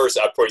say,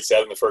 I probably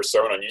said in the first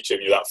sermon on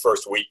YouTube, that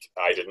first week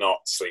I did not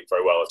sleep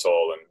very well at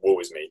all, and woe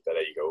is me, but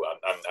there you go.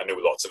 And I know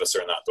lots of us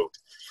are in that boat.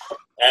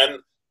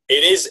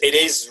 It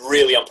is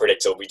really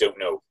unpredictable. We don't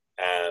know,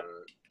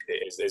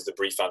 is the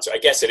brief answer. I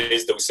guess it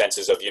is those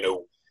senses of,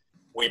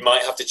 we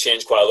might have to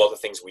change quite a lot of the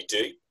things we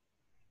do.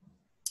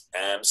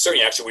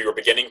 Certainly, actually, we were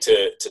beginning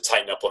to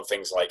tighten up on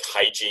things like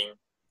hygiene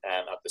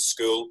at the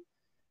school.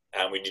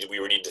 And we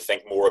need to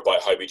think more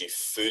about how we do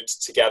food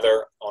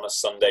together on a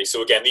Sunday.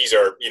 So again, these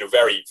are,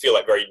 feel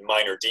like very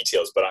minor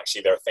details, but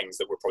actually they're things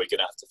that we're probably going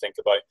to have to think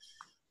about.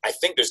 I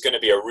think there's going to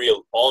be a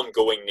real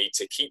ongoing need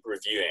to keep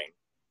reviewing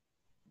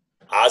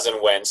as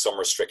and when some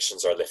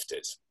restrictions are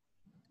lifted.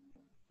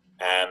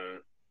 And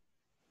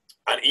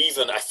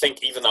I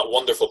think even that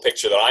wonderful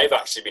picture that I've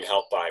actually been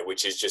helped by,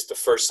 which is just the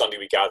first Sunday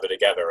we gather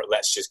together,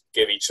 let's just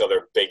give each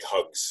other big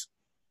hugs.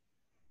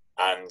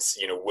 And,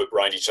 whip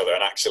around each other.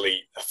 And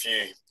actually, a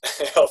few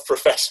health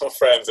professional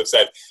friends have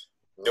said,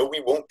 no,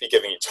 we won't be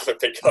giving each other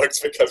big hugs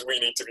because we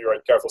need to be very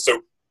careful.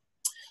 So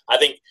I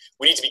think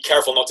we need to be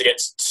careful not to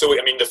get so,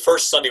 I mean, the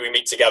first Sunday we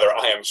meet together,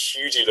 I am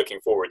hugely looking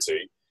forward to,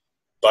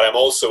 but I'm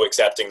also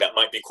accepting that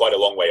might be quite a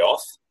long way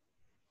off.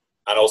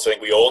 And also I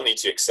think we all need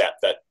to accept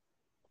that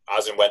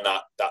as and when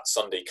that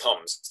Sunday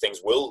comes,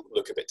 things will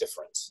look a bit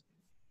different.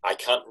 I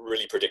can't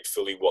really predict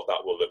fully what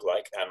that will look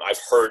like. I've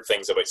heard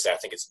things about, say, I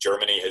think it's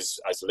Germany has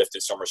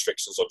lifted some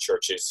restrictions on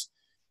churches.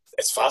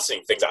 It's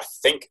fascinating things. I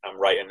think I'm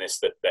right in this,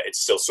 that it's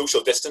still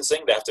social distancing.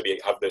 They have to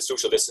have the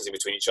social distancing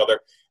between each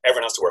other.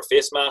 Everyone has to wear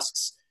face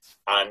masks,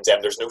 and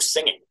there's no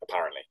singing,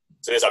 apparently.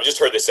 So I've just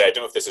heard this say, I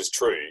don't know if this is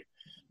true,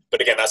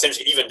 but again, that's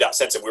interesting. Even that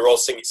sense of we're all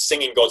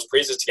singing God's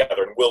praises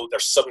together, and will there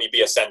suddenly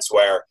be a sense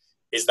where,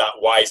 is that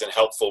wise and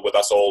helpful with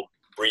us all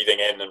breathing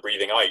in and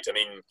breathing out? I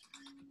mean,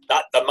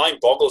 that the mind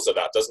boggles at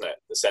that, doesn't it?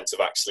 The sense of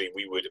actually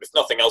we would, if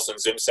nothing else in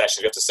Zoom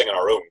sessions, we have to sing on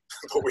our own,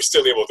 but we're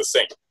still able to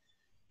sing.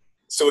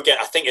 So again,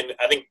 I think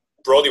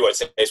broadly what I'd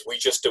say is we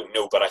just don't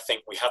know, but I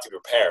think we have to be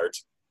prepared.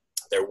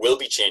 There will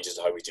be changes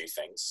to how we do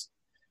things.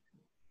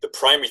 The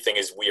primary thing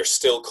is we are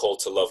still called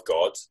to love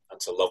God and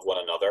to love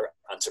one another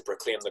and to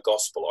proclaim the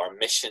gospel. Our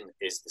mission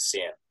is the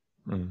same.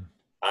 Mm.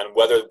 And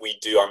whether we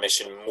do our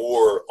mission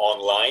more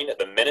online at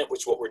the minute,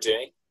 which is what we're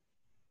doing,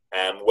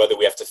 whether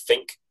we have to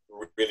think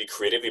really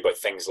creatively about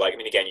things like, I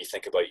mean, again, you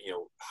think about, I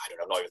don't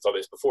know, I've not even thought about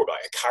this before, but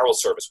a carol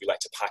service. We like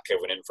to pack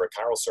everyone in for a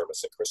carol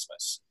service at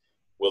Christmas.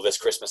 Will this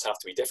Christmas have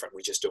to be different?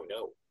 We just don't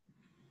know.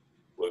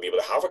 Will we be able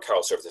to have a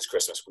carol service this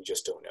Christmas? We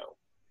just don't know.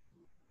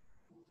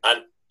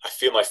 And I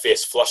feel my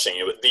face flushing.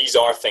 These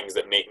are things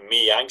that make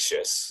me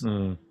anxious.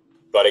 Mm.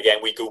 But again,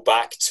 we go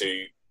back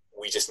to,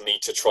 we just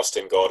need to trust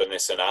in God in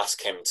this and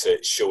ask him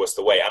to show us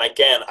the way. And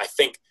again, I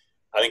think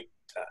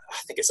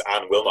it's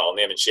Anne Wilmot, I'll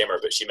name and shame her,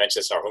 but she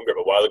mentioned this in our home group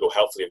a while ago,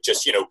 helpfully, of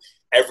just,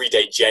 every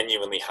day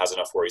genuinely has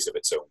enough worries of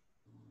its own.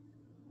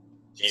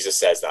 Jesus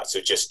says that. So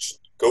just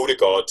go to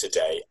God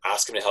today,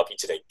 ask him to help you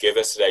today, give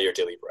us today your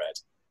daily bread.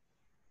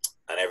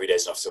 And every day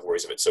is enough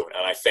worries of its own.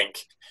 And I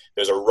think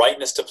there's a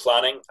rightness to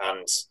planning,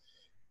 and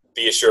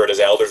be assured as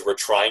elders, we're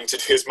trying to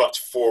do as much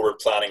forward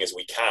planning as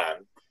we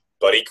can,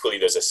 but equally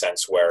there's a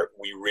sense where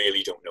we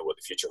really don't know what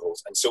the future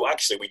holds. And so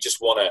actually we just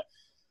want to,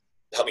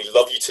 help me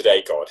love you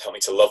today, God. Help me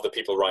to love the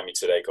people around me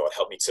today, God.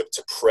 Help me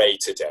to pray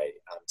today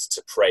and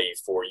to pray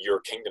for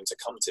your kingdom to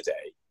come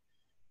today.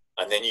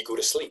 And then you go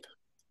to sleep.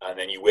 And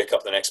then you wake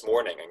up the next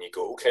morning and you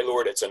go, okay,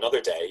 Lord, it's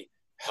another day.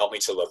 Help me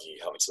to love you.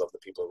 Help me to love the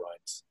people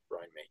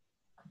around me.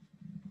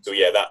 So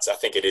yeah, I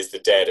think it is the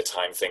day at a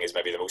time thing is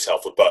maybe the most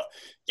helpful. But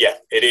yeah,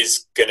 it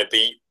is going to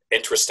be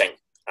interesting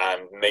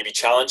and maybe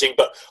challenging.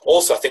 But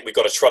also I think we've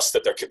got to trust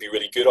that there could be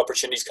really good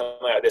opportunities coming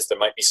out of this. There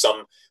might be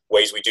some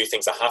ways we do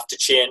things that have to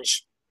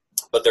change,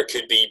 but there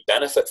could be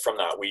benefit from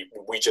that.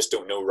 We just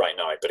don't know right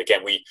now. But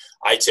again,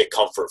 I take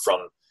comfort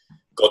from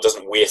God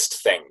doesn't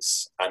waste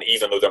things. And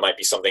even though there might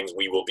be some things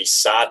we will be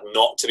sad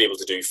not to be able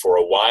to do for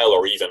a while,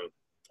 or even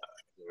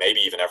maybe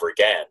even ever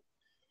again,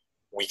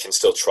 we can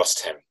still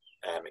trust him,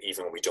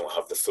 even when we don't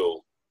have the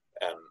full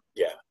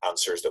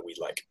answers that we'd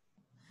like.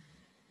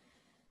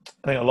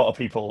 I think a lot of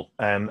people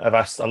have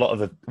asked a lot of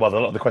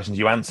the questions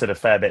you answered a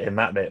fair bit in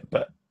that bit,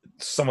 but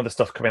some of the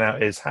stuff coming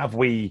out is, have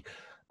we,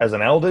 as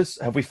an elders,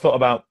 have we thought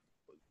about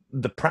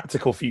the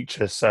practical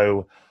future?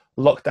 So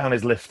lockdown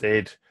is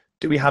lifted.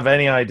 Do we have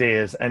any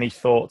ideas, any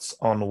thoughts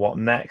on what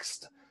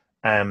next?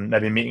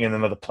 Maybe meeting in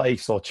another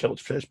place or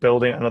church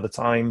building at another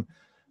time.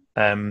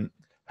 Have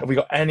we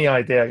got any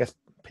idea? I guess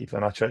people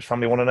in our church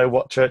family want to know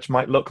what church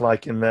might look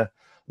like in the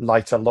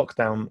lighter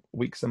lockdown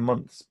weeks and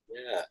months.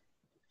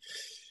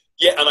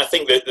 Yeah, and I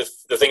think that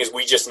the thing is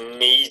we just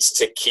need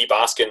to keep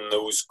asking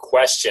those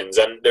questions.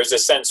 And there's a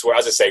sense where,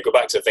 as I say, go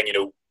back to the thing,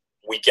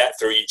 we get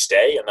through each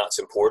day, and that's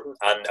important.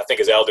 And I think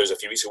as elders a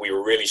few weeks ago, we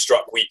were really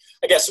struck.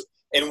 I guess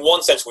in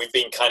one sense, we've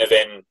been kind of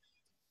in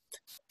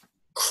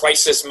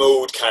crisis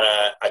mode, kind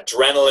of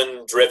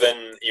adrenaline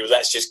driven.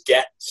 Let's just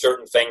get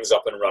certain things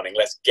up and running.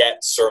 Let's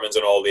get sermons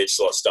on all the age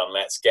slots done.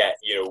 Let's get,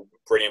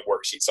 brilliant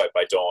worksheets out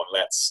by dawn.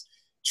 Let's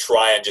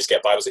try and just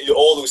get Bibles,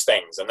 all those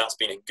things. And that's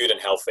been good and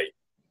healthy.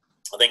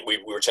 I think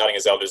we were chatting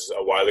as elders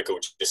a while ago,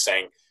 just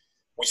saying,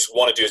 we just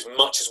want to do as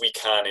much as we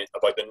can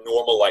about the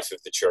normal life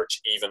of the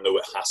church, even though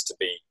it has to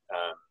be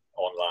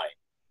online.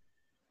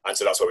 And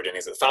so that's why we're doing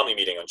this at the family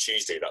meeting on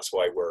Tuesday. That's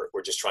why we're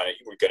just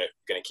we're going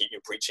to keep you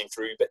preaching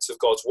through bits of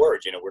God's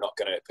word. We're not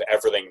going to put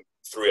everything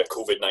through a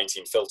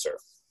COVID-19 filter.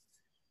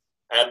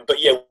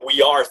 But yeah,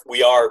 we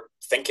are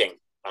thinking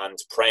and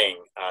praying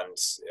and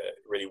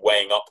really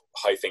weighing up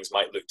how things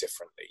might look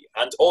differently.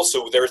 And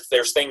also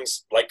there's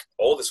things like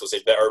all this was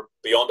that are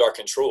beyond our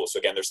control. So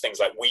again, there's things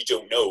like we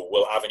don't know.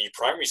 Will Avenue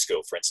Primary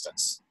School, for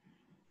instance,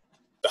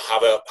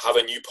 have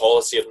a new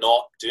policy of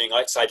not doing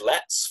outside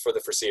lets for the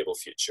foreseeable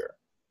future?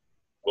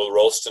 Will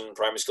Ralston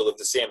Primary School have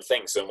the same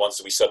thing? So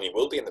once we suddenly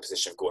will be in the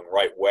position of going,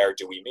 right, where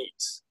do we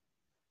meet?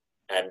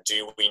 And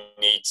do we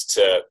need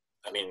to,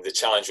 the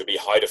challenge would be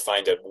how to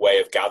find a way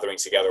of gathering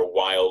together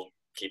while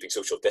keeping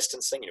social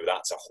distancing.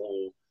 That's a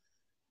whole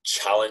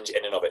challenge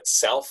in and of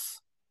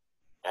itself.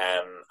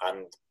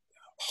 And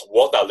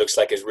what that looks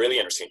like is really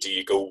interesting. Do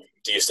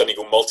you suddenly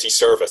go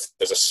multi-service?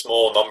 There's a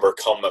small number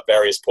come at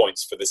various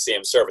points for the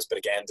same service, but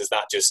again, does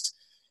that just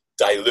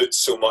dilute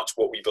so much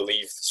what we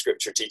believe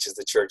Scripture teaches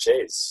the church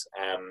is?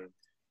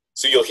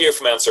 So you'll hear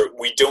from answer,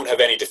 we don't have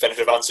any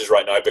definitive answers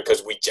right now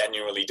because we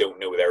genuinely don't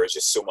know. There is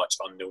just so much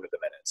unknown at the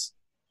minute.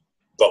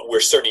 But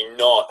we're certainly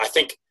not, I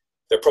think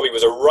there probably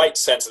was a right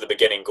sense at the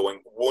beginning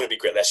going, won't it be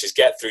great? Let's just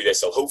get through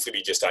this. It'll hopefully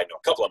be just, I don't know,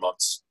 a couple of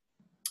months.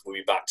 We'll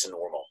be back to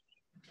normal.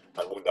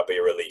 And wouldn't that be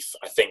a relief?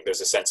 I think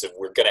there's a sense of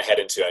we're going to head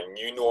into a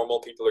new normal.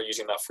 People are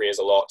using that phrase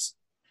a lot.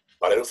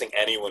 But I don't think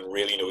anyone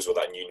really knows what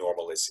that new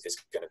normal is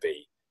going to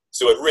be.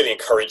 So I'd really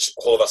encourage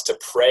all of us to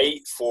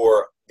pray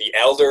for the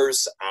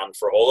elders and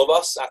for all of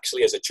us,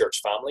 actually, as a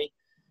church family,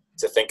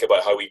 to think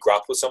about how we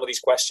grapple with some of these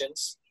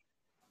questions.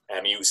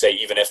 You say,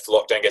 even if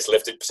lockdown gets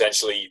lifted,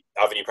 potentially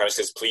Avenue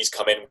Premises, please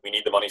come in. We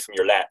need the money from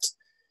your let.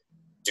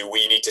 Do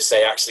we need to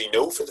say, actually,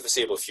 no for the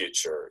foreseeable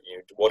future?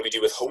 What do we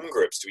do with home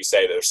groups? Do we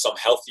say that there's some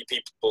healthy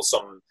people,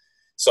 some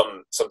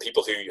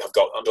people who have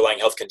got underlying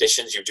health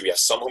conditions? Do we have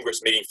some home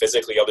groups meeting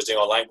physically, others doing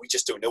online? We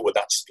just don't know. Would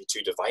that just be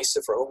too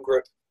divisive for a home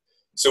group?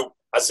 So,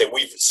 as I say,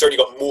 we've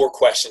certainly got more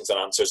questions than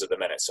answers at the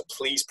minute. So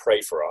please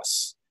pray for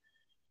us.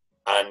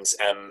 And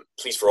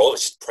please for all of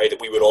us, just pray that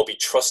we would all be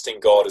trusting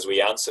God as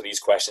we answer these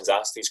questions,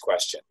 ask these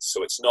questions.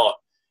 So it's not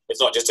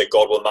just that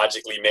God will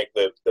magically make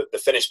the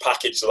finished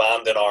package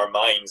land in our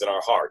minds and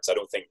our hearts. I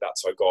don't think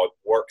that's how God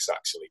works,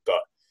 actually.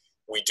 But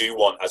we do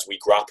want, as we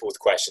grapple with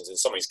questions, and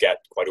some of us get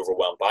quite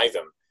overwhelmed by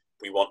them,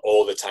 we want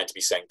all the time to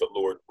be saying, but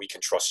Lord, we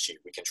can trust you.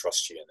 We can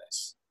trust you in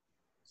this.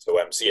 So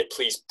yeah,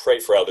 please pray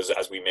for elders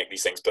as we make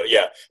these things. But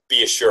yeah,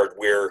 be assured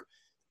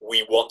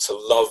we want to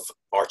love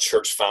our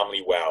church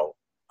family well,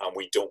 and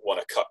we don't want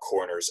to cut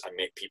corners and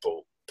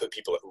put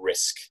people at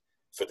risk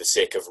for the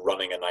sake of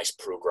running a nice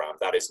program.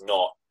 That is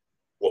not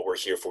what we're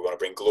here for. We want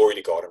to bring glory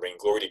to God, and bring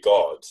glory to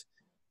God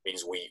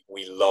means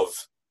we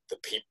love the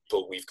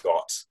people we've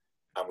got,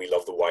 and we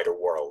love the wider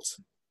world,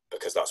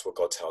 because that's what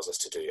God tells us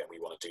to do, and we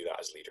want to do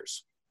that as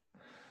leaders.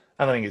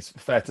 I think it's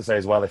fair to say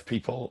as well, if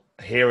people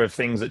hear of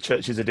things that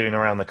churches are doing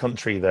around the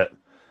country that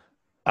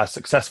are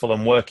successful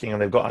and working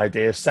and they've got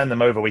ideas, send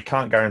them over. We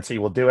can't guarantee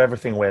we'll do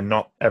everything. We're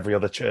not every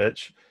other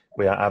church.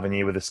 We are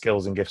Avenue with the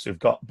skills and gifts we've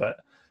got, but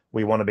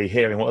we want to be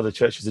hearing what other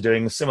churches are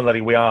doing.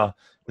 Similarly, we're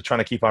trying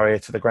to keep our ear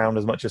to the ground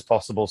as much as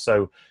possible.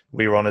 So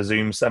we were on a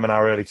Zoom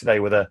seminar early today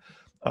with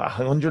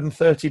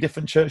 130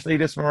 different church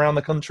leaders from around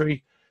the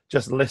country,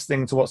 just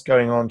listening to what's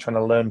going on, trying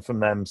to learn from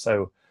them.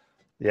 So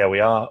yeah, we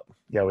are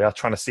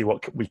trying to see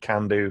what we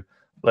can do,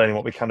 learning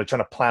what we can do,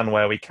 trying to plan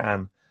where we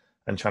can,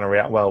 and trying to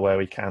react well where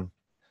we can.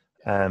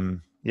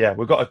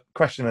 We've got a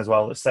question as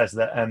well that says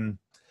that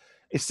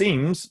it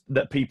seems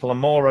that people are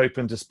more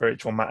open to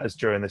spiritual matters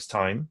during this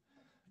time,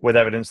 with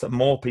evidence that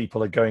more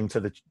people are going to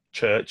the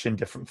church in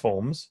different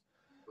forms.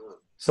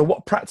 So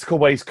what practical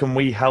ways can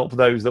we help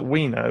those that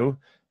we know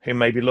who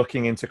may be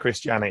looking into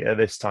Christianity at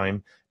this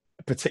time,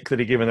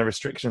 particularly given the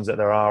restrictions that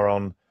there are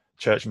on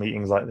church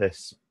meetings like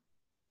this?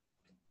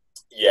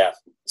 Yeah.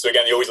 So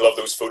again, you always love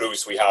those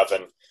photos we have,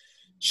 and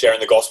sharing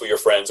the gospel with your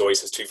friends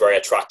always has two very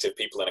attractive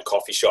people in a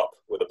coffee shop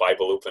with a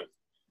Bible open.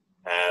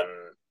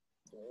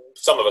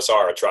 Some of us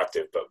are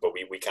attractive, but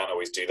we can't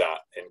always do that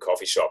in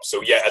coffee shops.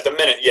 So yeah, at the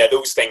minute, yeah,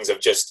 those things have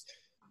just,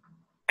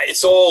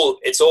 it's all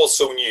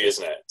so new,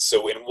 isn't it?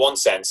 So in one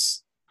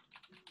sense,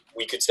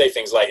 we could say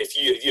things like, if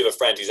you have a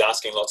friend who's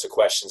asking lots of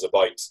questions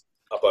about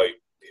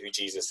who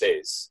Jesus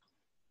is,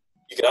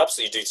 you could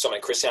absolutely do something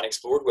like Christianity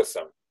Explored with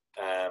them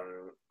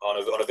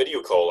on a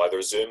video call,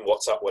 either Zoom,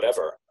 WhatsApp,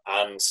 whatever.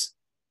 And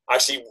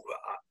actually,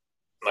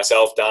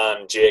 myself,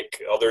 Dan,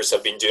 Jake, others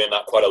have been doing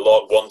that quite a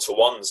lot,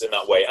 one-to-ones in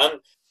that way.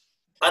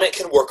 And it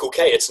can work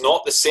okay. It's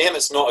not the same.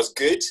 It's not as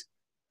good.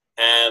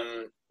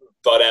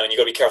 But you've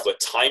got to be careful at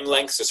time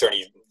length. So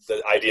certainly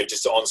the idea of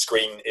just on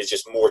screen is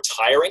just more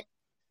tiring.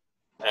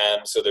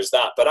 So there's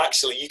that. But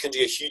actually, you can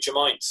do a huge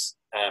amount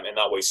in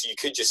that way. So you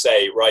could just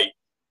say, right,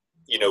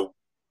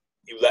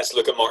 let's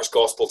look at Mark's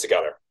Gospel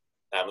together.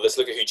 Let's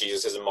look at who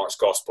Jesus is in Mark's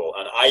Gospel.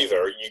 And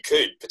either you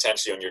could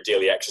potentially on your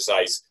daily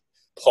exercise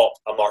pop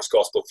a Mark's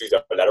Gospel through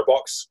their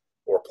letterbox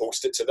or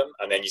post it to them.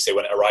 And then you say,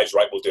 when it arrives,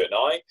 right, we'll do it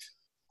now.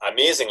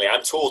 Amazingly,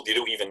 I'm told you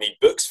don't even need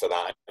books for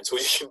that. I'm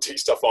told you can do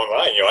stuff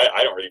online.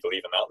 I don't really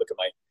believe in that. Look at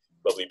my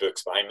lovely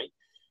books behind me.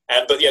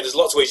 But yeah, there's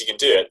lots of ways you can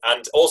do it.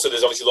 And also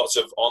there's obviously lots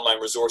of online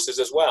resources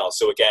as well.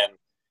 So again,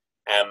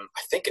 I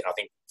think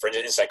for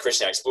instance, like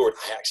Christianity Explored,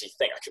 I actually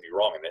think, I could be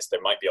wrong in this, there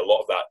might be a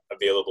lot of that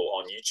available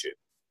on YouTube.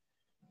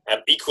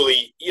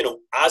 Equally,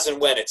 as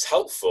and when it's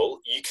helpful,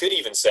 you could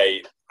even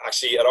say,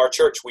 actually, at our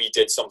church, we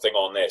did something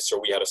on this,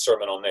 or we had a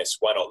sermon on this.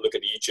 Why not look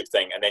at the YouTube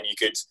thing? And then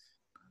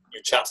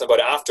you chat about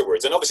it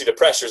afterwards. And obviously the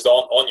pressure's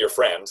on your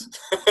friend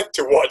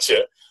to watch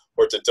it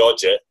or to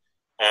dodge it.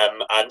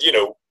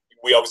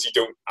 We obviously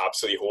don't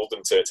absolutely hold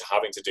them to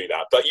having to do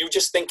that. But you're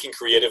just thinking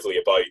creatively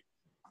about,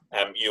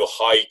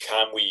 how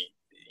can we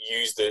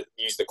use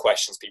the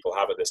questions people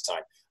have at this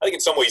time. I think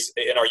in some ways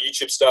in our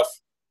YouTube stuff,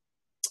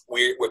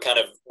 we're kind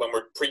of, when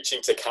we're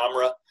preaching to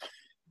camera,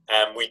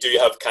 We do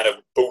have kind of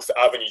both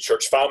Avenue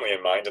Church family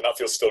in mind, and that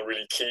feels still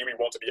really key. We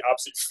want to be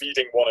absolutely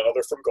feeding one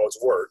another from God's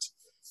word,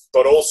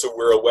 but also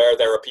we're aware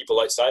there are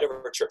people outside of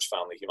our church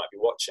family who might be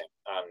watching,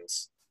 and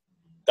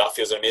that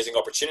feels an amazing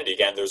opportunity.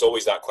 Again, there's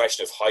always that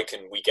question of how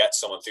can we get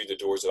someone through the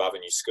doors of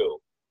Avenue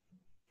School?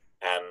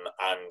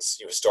 And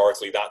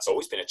historically, that's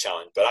always been a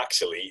challenge. But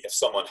actually, if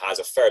someone has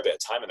a fair bit of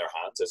time in their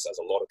hands, as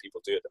a lot of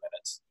people do at the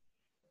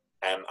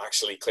minute,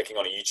 actually clicking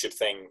on a YouTube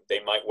thing,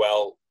 they might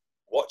well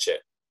watch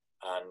it.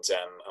 And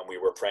we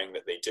were praying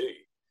that they do.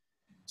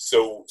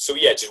 So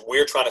yeah, just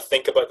we're trying to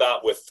think about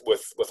that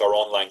with our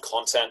online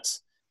content.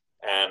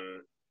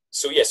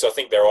 So I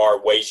think there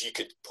are ways you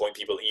could point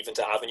people even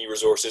to Avenue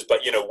resources, but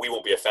we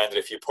won't be offended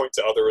if you point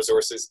to other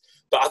resources.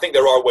 But I think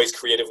there are ways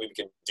creatively we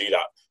can do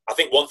that. I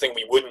think one thing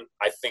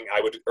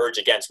I would urge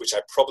against, which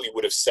I probably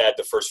would have said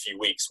the first few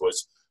weeks,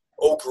 was,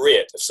 oh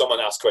great, if someone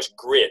asks a question,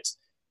 great,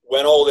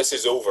 when all this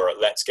is over,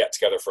 let's get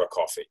together for a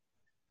coffee.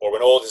 Or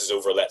when all this is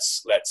over,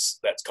 let's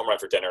come around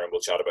for dinner and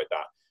we'll chat about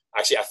that.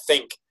 Actually, I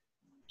think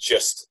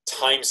just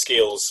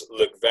timescales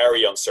look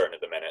very uncertain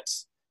at the minute,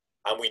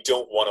 and we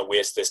don't want to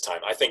waste this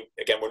time. I think,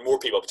 again, when more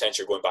people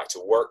potentially are going back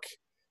to work,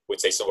 would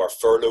say some of our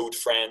furloughed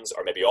friends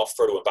are maybe off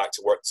furlough and back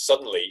to work,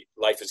 suddenly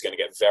life is going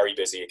to get very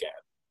busy again.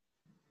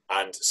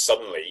 And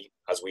suddenly,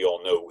 as we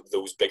all know,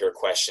 those bigger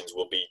questions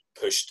will be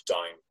pushed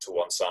down to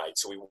one side.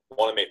 So we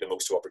want to make the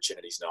most of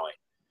opportunities now.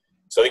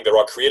 So I think there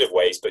are creative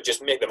ways, but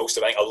just make the most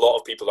of it. I think a lot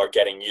of people are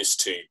getting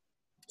used to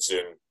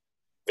Zoom,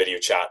 video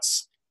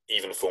chats,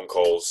 even phone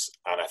calls.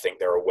 And I think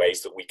there are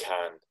ways that we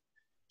can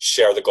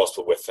share the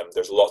gospel with them.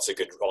 There's lots of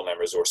good online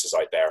resources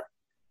out there.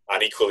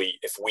 And equally,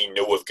 if we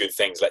know of good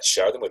things, let's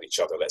share them with each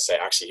other. Let's say,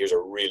 actually, here's a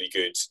really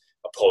good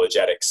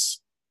apologetics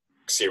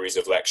series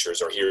of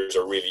lectures, or here's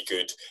a really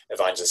good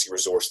evangelistic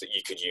resource that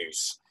you could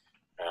use,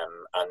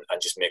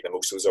 and just make the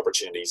most of those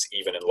opportunities,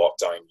 even in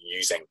lockdown,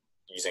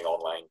 using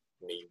online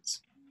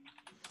means.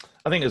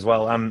 I think as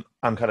well, I'm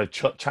kind of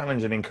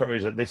challenged and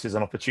encouraged that this is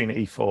an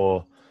opportunity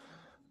for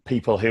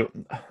people who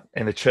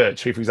in the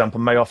church who, for example,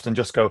 may often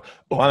just go,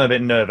 oh, I'm a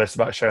bit nervous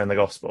about sharing the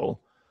gospel,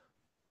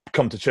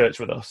 come to church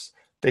with us.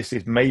 This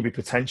is maybe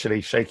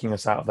potentially shaking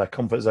us out of their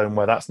comfort zone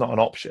where that's not an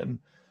option.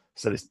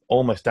 So it's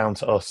almost down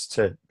to us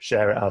to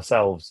share it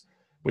ourselves,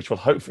 which will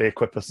hopefully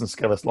equip us and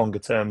skill us longer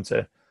term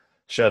to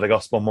share the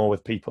gospel more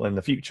with people in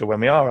the future when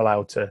we are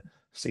allowed to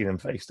see them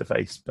face to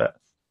face. But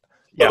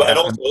yeah, and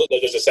also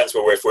there's a sense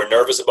where if we're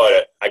nervous about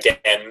it,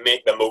 again,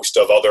 make the most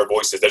of other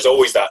voices. There's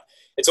always that.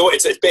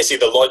 It's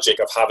basically the logic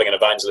of having an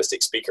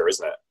evangelistic speaker,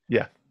 isn't it?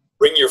 Yeah.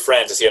 Bring your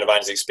friend to see an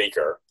evangelistic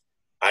speaker,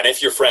 and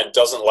if your friend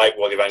doesn't like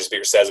what the evangelistic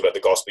speaker says about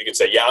the gospel, you could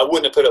say, "Yeah, I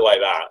wouldn't have put it like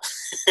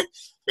that,"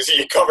 because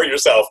you cover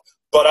yourself.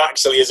 But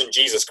actually, isn't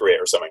Jesus great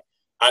or something?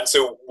 And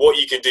so what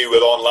you can do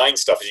with online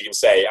stuff is you can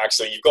say,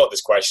 actually, you've got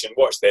this question,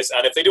 watch this.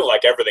 And if they don't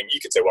like everything, you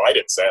can say, well, I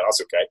didn't say it,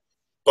 that's okay.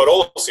 But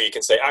also you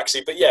can say,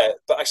 actually,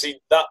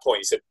 that point,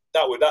 you said,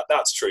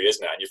 that's true,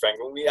 isn't it? And your friend,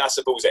 well, yeah, I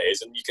suppose it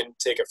is. And you can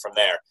take it from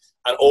there.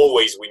 And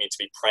always we need to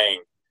be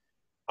praying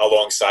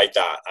alongside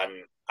that.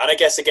 And I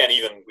guess, again,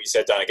 even we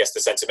said, Dan, I guess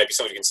the sense of maybe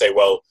somebody can say,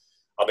 well,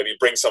 I'll maybe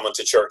bring someone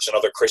to church and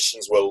other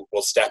Christians will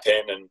step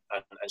in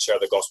and share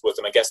the gospel with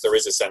them. I guess there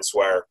is a sense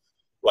where,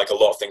 like a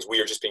lot of things, we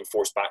are just being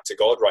forced back to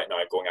God right now,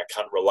 going, I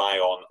can't rely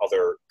on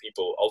other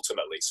people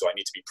ultimately, so I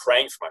need to be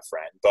praying for my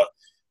friend. But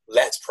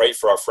let's pray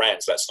for our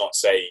friends. Let's not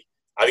say,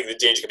 I think the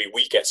danger could be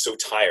we get so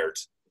tired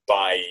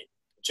by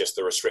just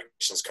the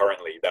restrictions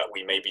currently that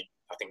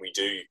I think we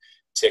do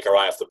take our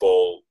eye off the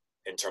ball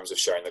in terms of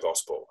sharing the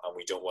gospel, and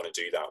we don't want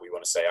to do that. We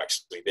want to say,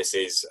 actually, this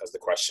is, as the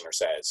questioner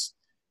says,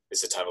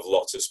 this is a time of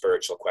lots of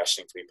spiritual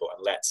questioning for people,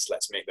 and let's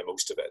make the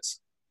most of it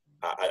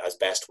as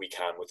best we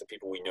can with the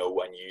people we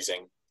know, and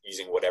using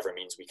whatever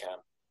means we can.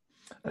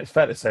 It's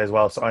fair to say as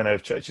well, so I know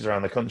of churches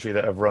around the country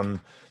that have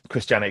run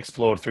Christianity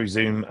Explored through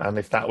Zoom, and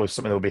if that was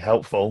something that would be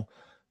helpful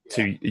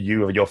to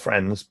you or your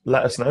friends,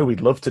 let us know.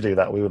 We'd love to do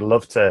that. We would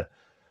love to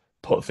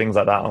put things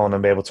like that on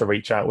and be able to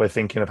reach out. We're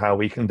thinking of how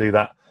we can do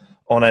that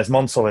on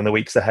Esmonsal in the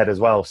weeks ahead as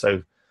well.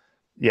 So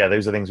yeah,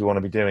 those are things we want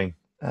to be doing.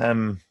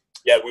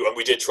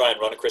 We did try and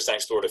run a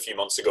Christianity Explored a few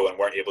months ago and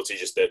weren't able to,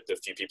 just the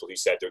few people who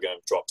said they're going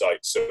to dropped out.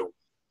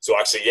 So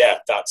actually, yeah,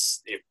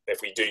 that's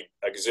if we do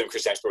a Zoom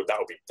Christian Explorer,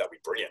 that'd be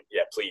brilliant.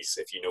 Yeah, please,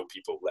 if you know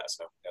people, let us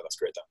know. Yeah, that's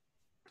great,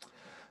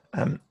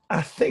 Dan.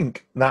 I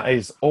think that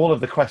is all of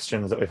the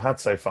questions that we've had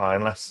so far,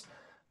 unless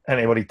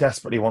anybody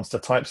desperately wants to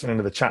type something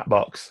into the chat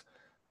box,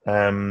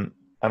 and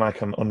I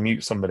can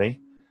unmute somebody,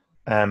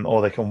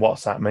 or they can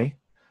WhatsApp me.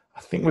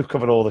 I think we've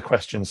covered all the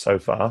questions so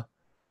far,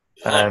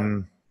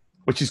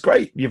 which is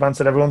great. You've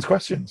answered everyone's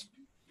questions.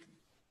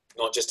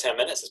 Not just 10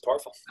 minutes, it's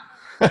powerful.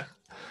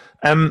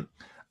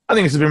 I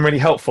think this has been really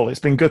helpful.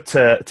 It's been good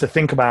to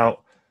think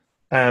about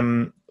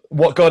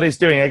what God is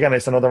doing. Again,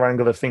 it's another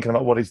angle of thinking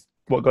about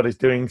what God is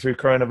doing through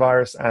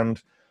coronavirus. And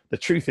the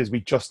truth is,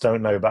 we just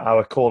don't know. But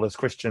our call as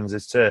Christians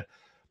is to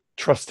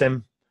trust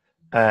Him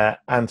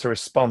and to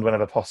respond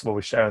whenever possible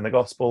with sharing the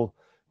gospel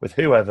with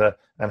whoever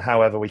and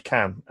however we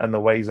can. And the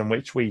ways in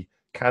which we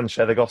can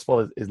share the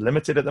gospel is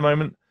limited at the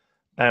moment.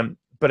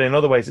 But in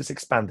other ways, it's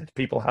expanded.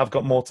 People have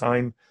got more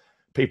time.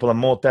 People are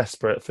more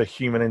desperate for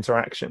human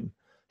interaction.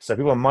 So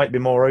people might be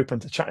more open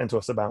to chatting to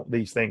us about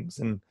these things.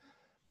 And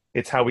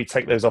it's how we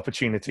take those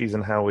opportunities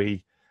and how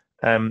we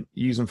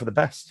use them for the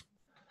best.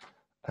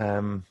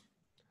 So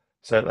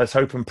let's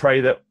hope and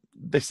pray that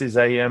this is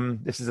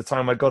a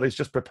time where God is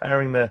just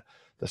preparing the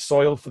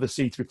soil for the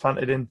seed to be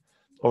planted in,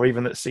 or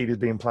even that seed is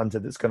being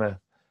planted that's going to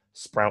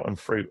sprout and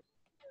fruit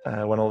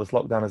when all this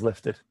lockdown is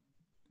lifted.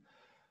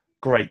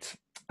 Great.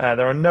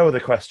 There are no other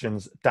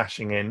questions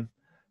dashing in.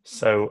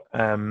 So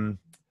do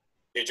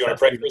you want to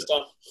pray for us,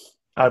 Dan?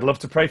 I'd love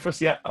to pray for us.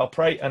 Yeah, I'll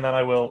pray, and then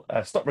I will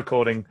stop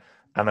recording,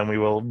 and then we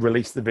will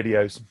release the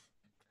videos.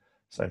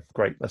 So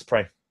great. Let's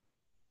pray.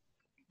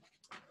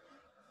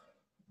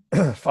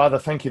 Father,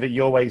 thank you that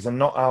your ways are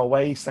not our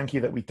ways. Thank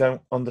you that we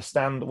don't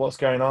understand what's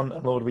going on.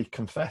 And Lord, we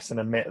confess and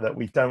admit that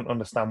we don't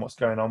understand what's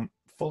going on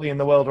fully in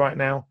the world right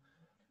now.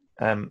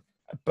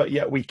 But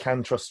yet we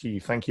can trust you.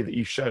 Thank you that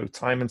you show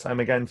time and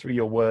time again through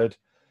your word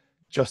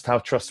just how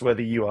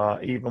trustworthy you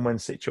are, even when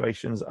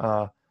situations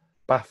are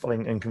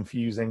baffling and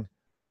confusing.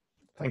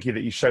 Thank you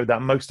that you showed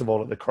that most of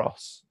all at the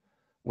cross,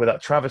 with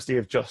that travesty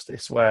of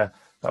justice where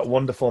that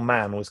wonderful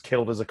man was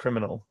killed as a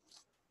criminal.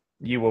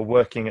 You were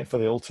working it for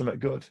the ultimate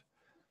good,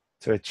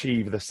 to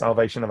achieve the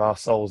salvation of our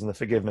souls and the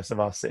forgiveness of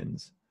our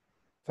sins.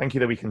 Thank you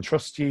that we can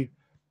trust you.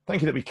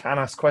 Thank you that we can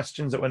ask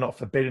questions, that we're not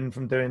forbidden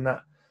from doing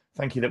that.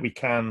 Thank you that we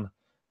can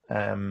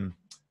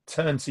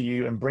turn to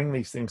you and bring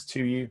these things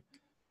to you.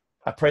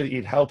 I pray that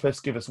you'd help us,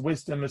 give us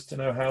wisdom as to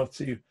know how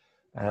to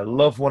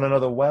love one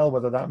another well,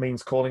 whether that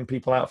means calling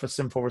people out for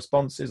sinful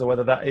responses or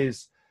whether that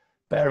is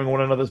bearing one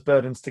another's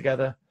burdens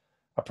together.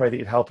 I pray that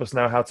you'd help us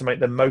know how to make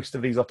the most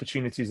of these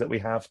opportunities that we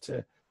have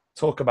to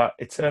talk about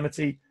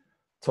eternity,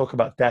 talk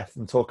about death,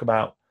 and talk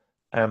about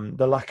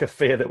the lack of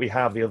fear that we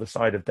have the other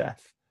side of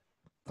death.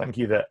 Thank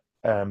you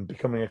that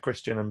becoming a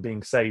Christian and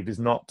being saved is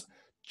not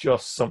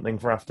just something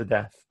for after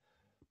death,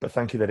 but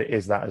thank you that it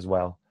is that as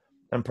well.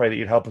 And pray that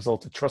you'd help us all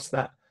to trust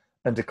that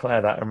and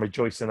declare that and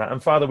rejoice in that.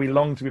 And Father, we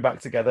long to be back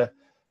together.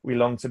 We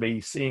long to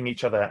be seeing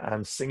each other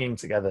and singing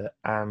together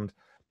and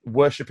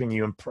worshiping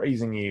you and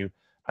praising you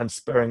and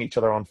spurring each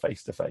other on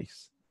face to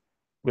face.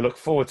 We look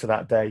forward to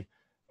that day.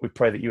 We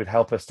pray that you would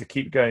help us to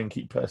keep going,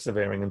 keep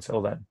persevering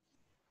until then.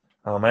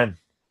 Amen.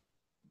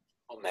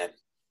 Amen.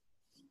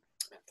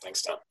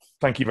 Thanks, Dan.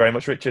 Thank you very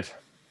much, Richard.